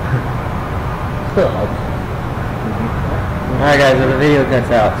low. Still helps. Alright guys, if the video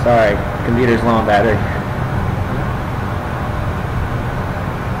cuts out, sorry. Computer's low on battery.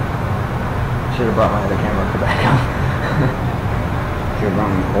 Should have brought my other camera for backup. Should have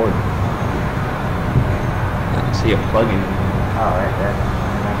brought my cord. I can see it plugging. Oh, right there.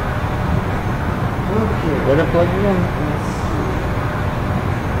 Okay. Where'd it plug in?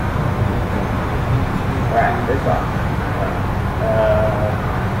 Alright, this off.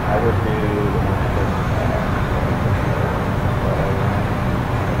 I would do...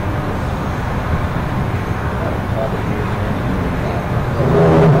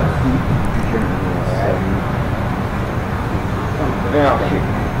 Now,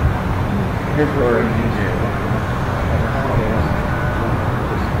 here's what we're going to do.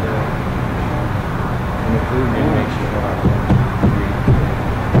 And if we make sure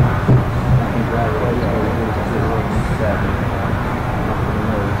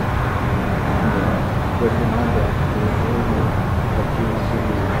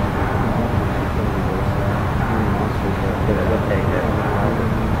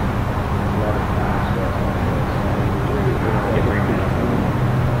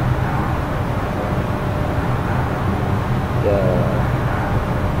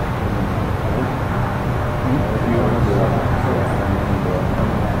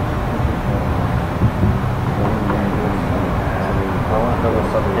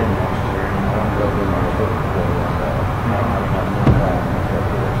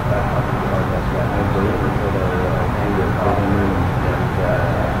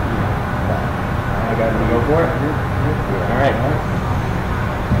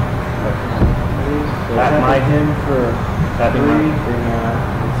my him for 3, 4,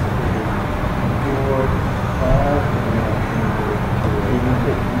 5,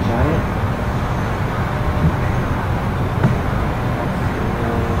 giant.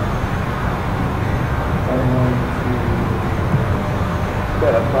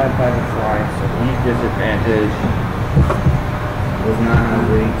 Got a 5/5 flying, so he's disadvantage. Does not have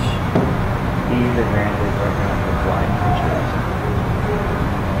reach. He's advantage right now for flying creatures.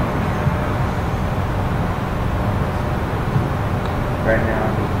 Right now,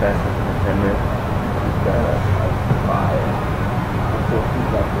 he's best as a defender. He's got a 5. He's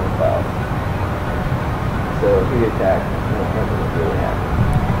got 4/5. So if he attacks, nothing will really happen.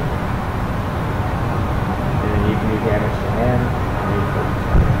 And then you can do damage to him.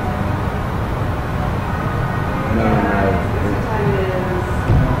 No.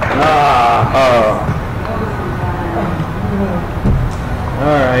 Oh.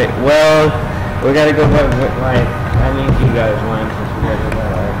 Well, we gotta go with like, I think you guys went since we gotta go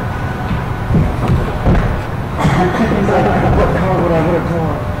that. What car would I would have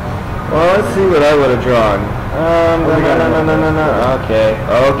drawn? Well, let's see what I would have drawn. No.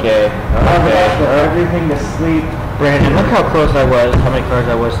 Okay. Everything to sleep. Brandon, look how close I was, how many cards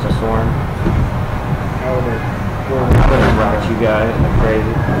I was to Swarm. I would have have brought you guys. I'm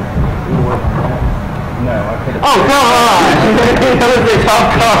crazy. No, I could have. Oh, come on! That was the top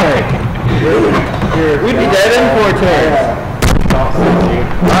card. We'd be dead in 4 turns.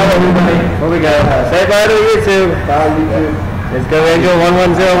 Alright, everybody. Here we go. Say bye to YouTube. Bye, YouTube. Let's go Angel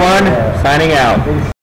 1101. Signing out.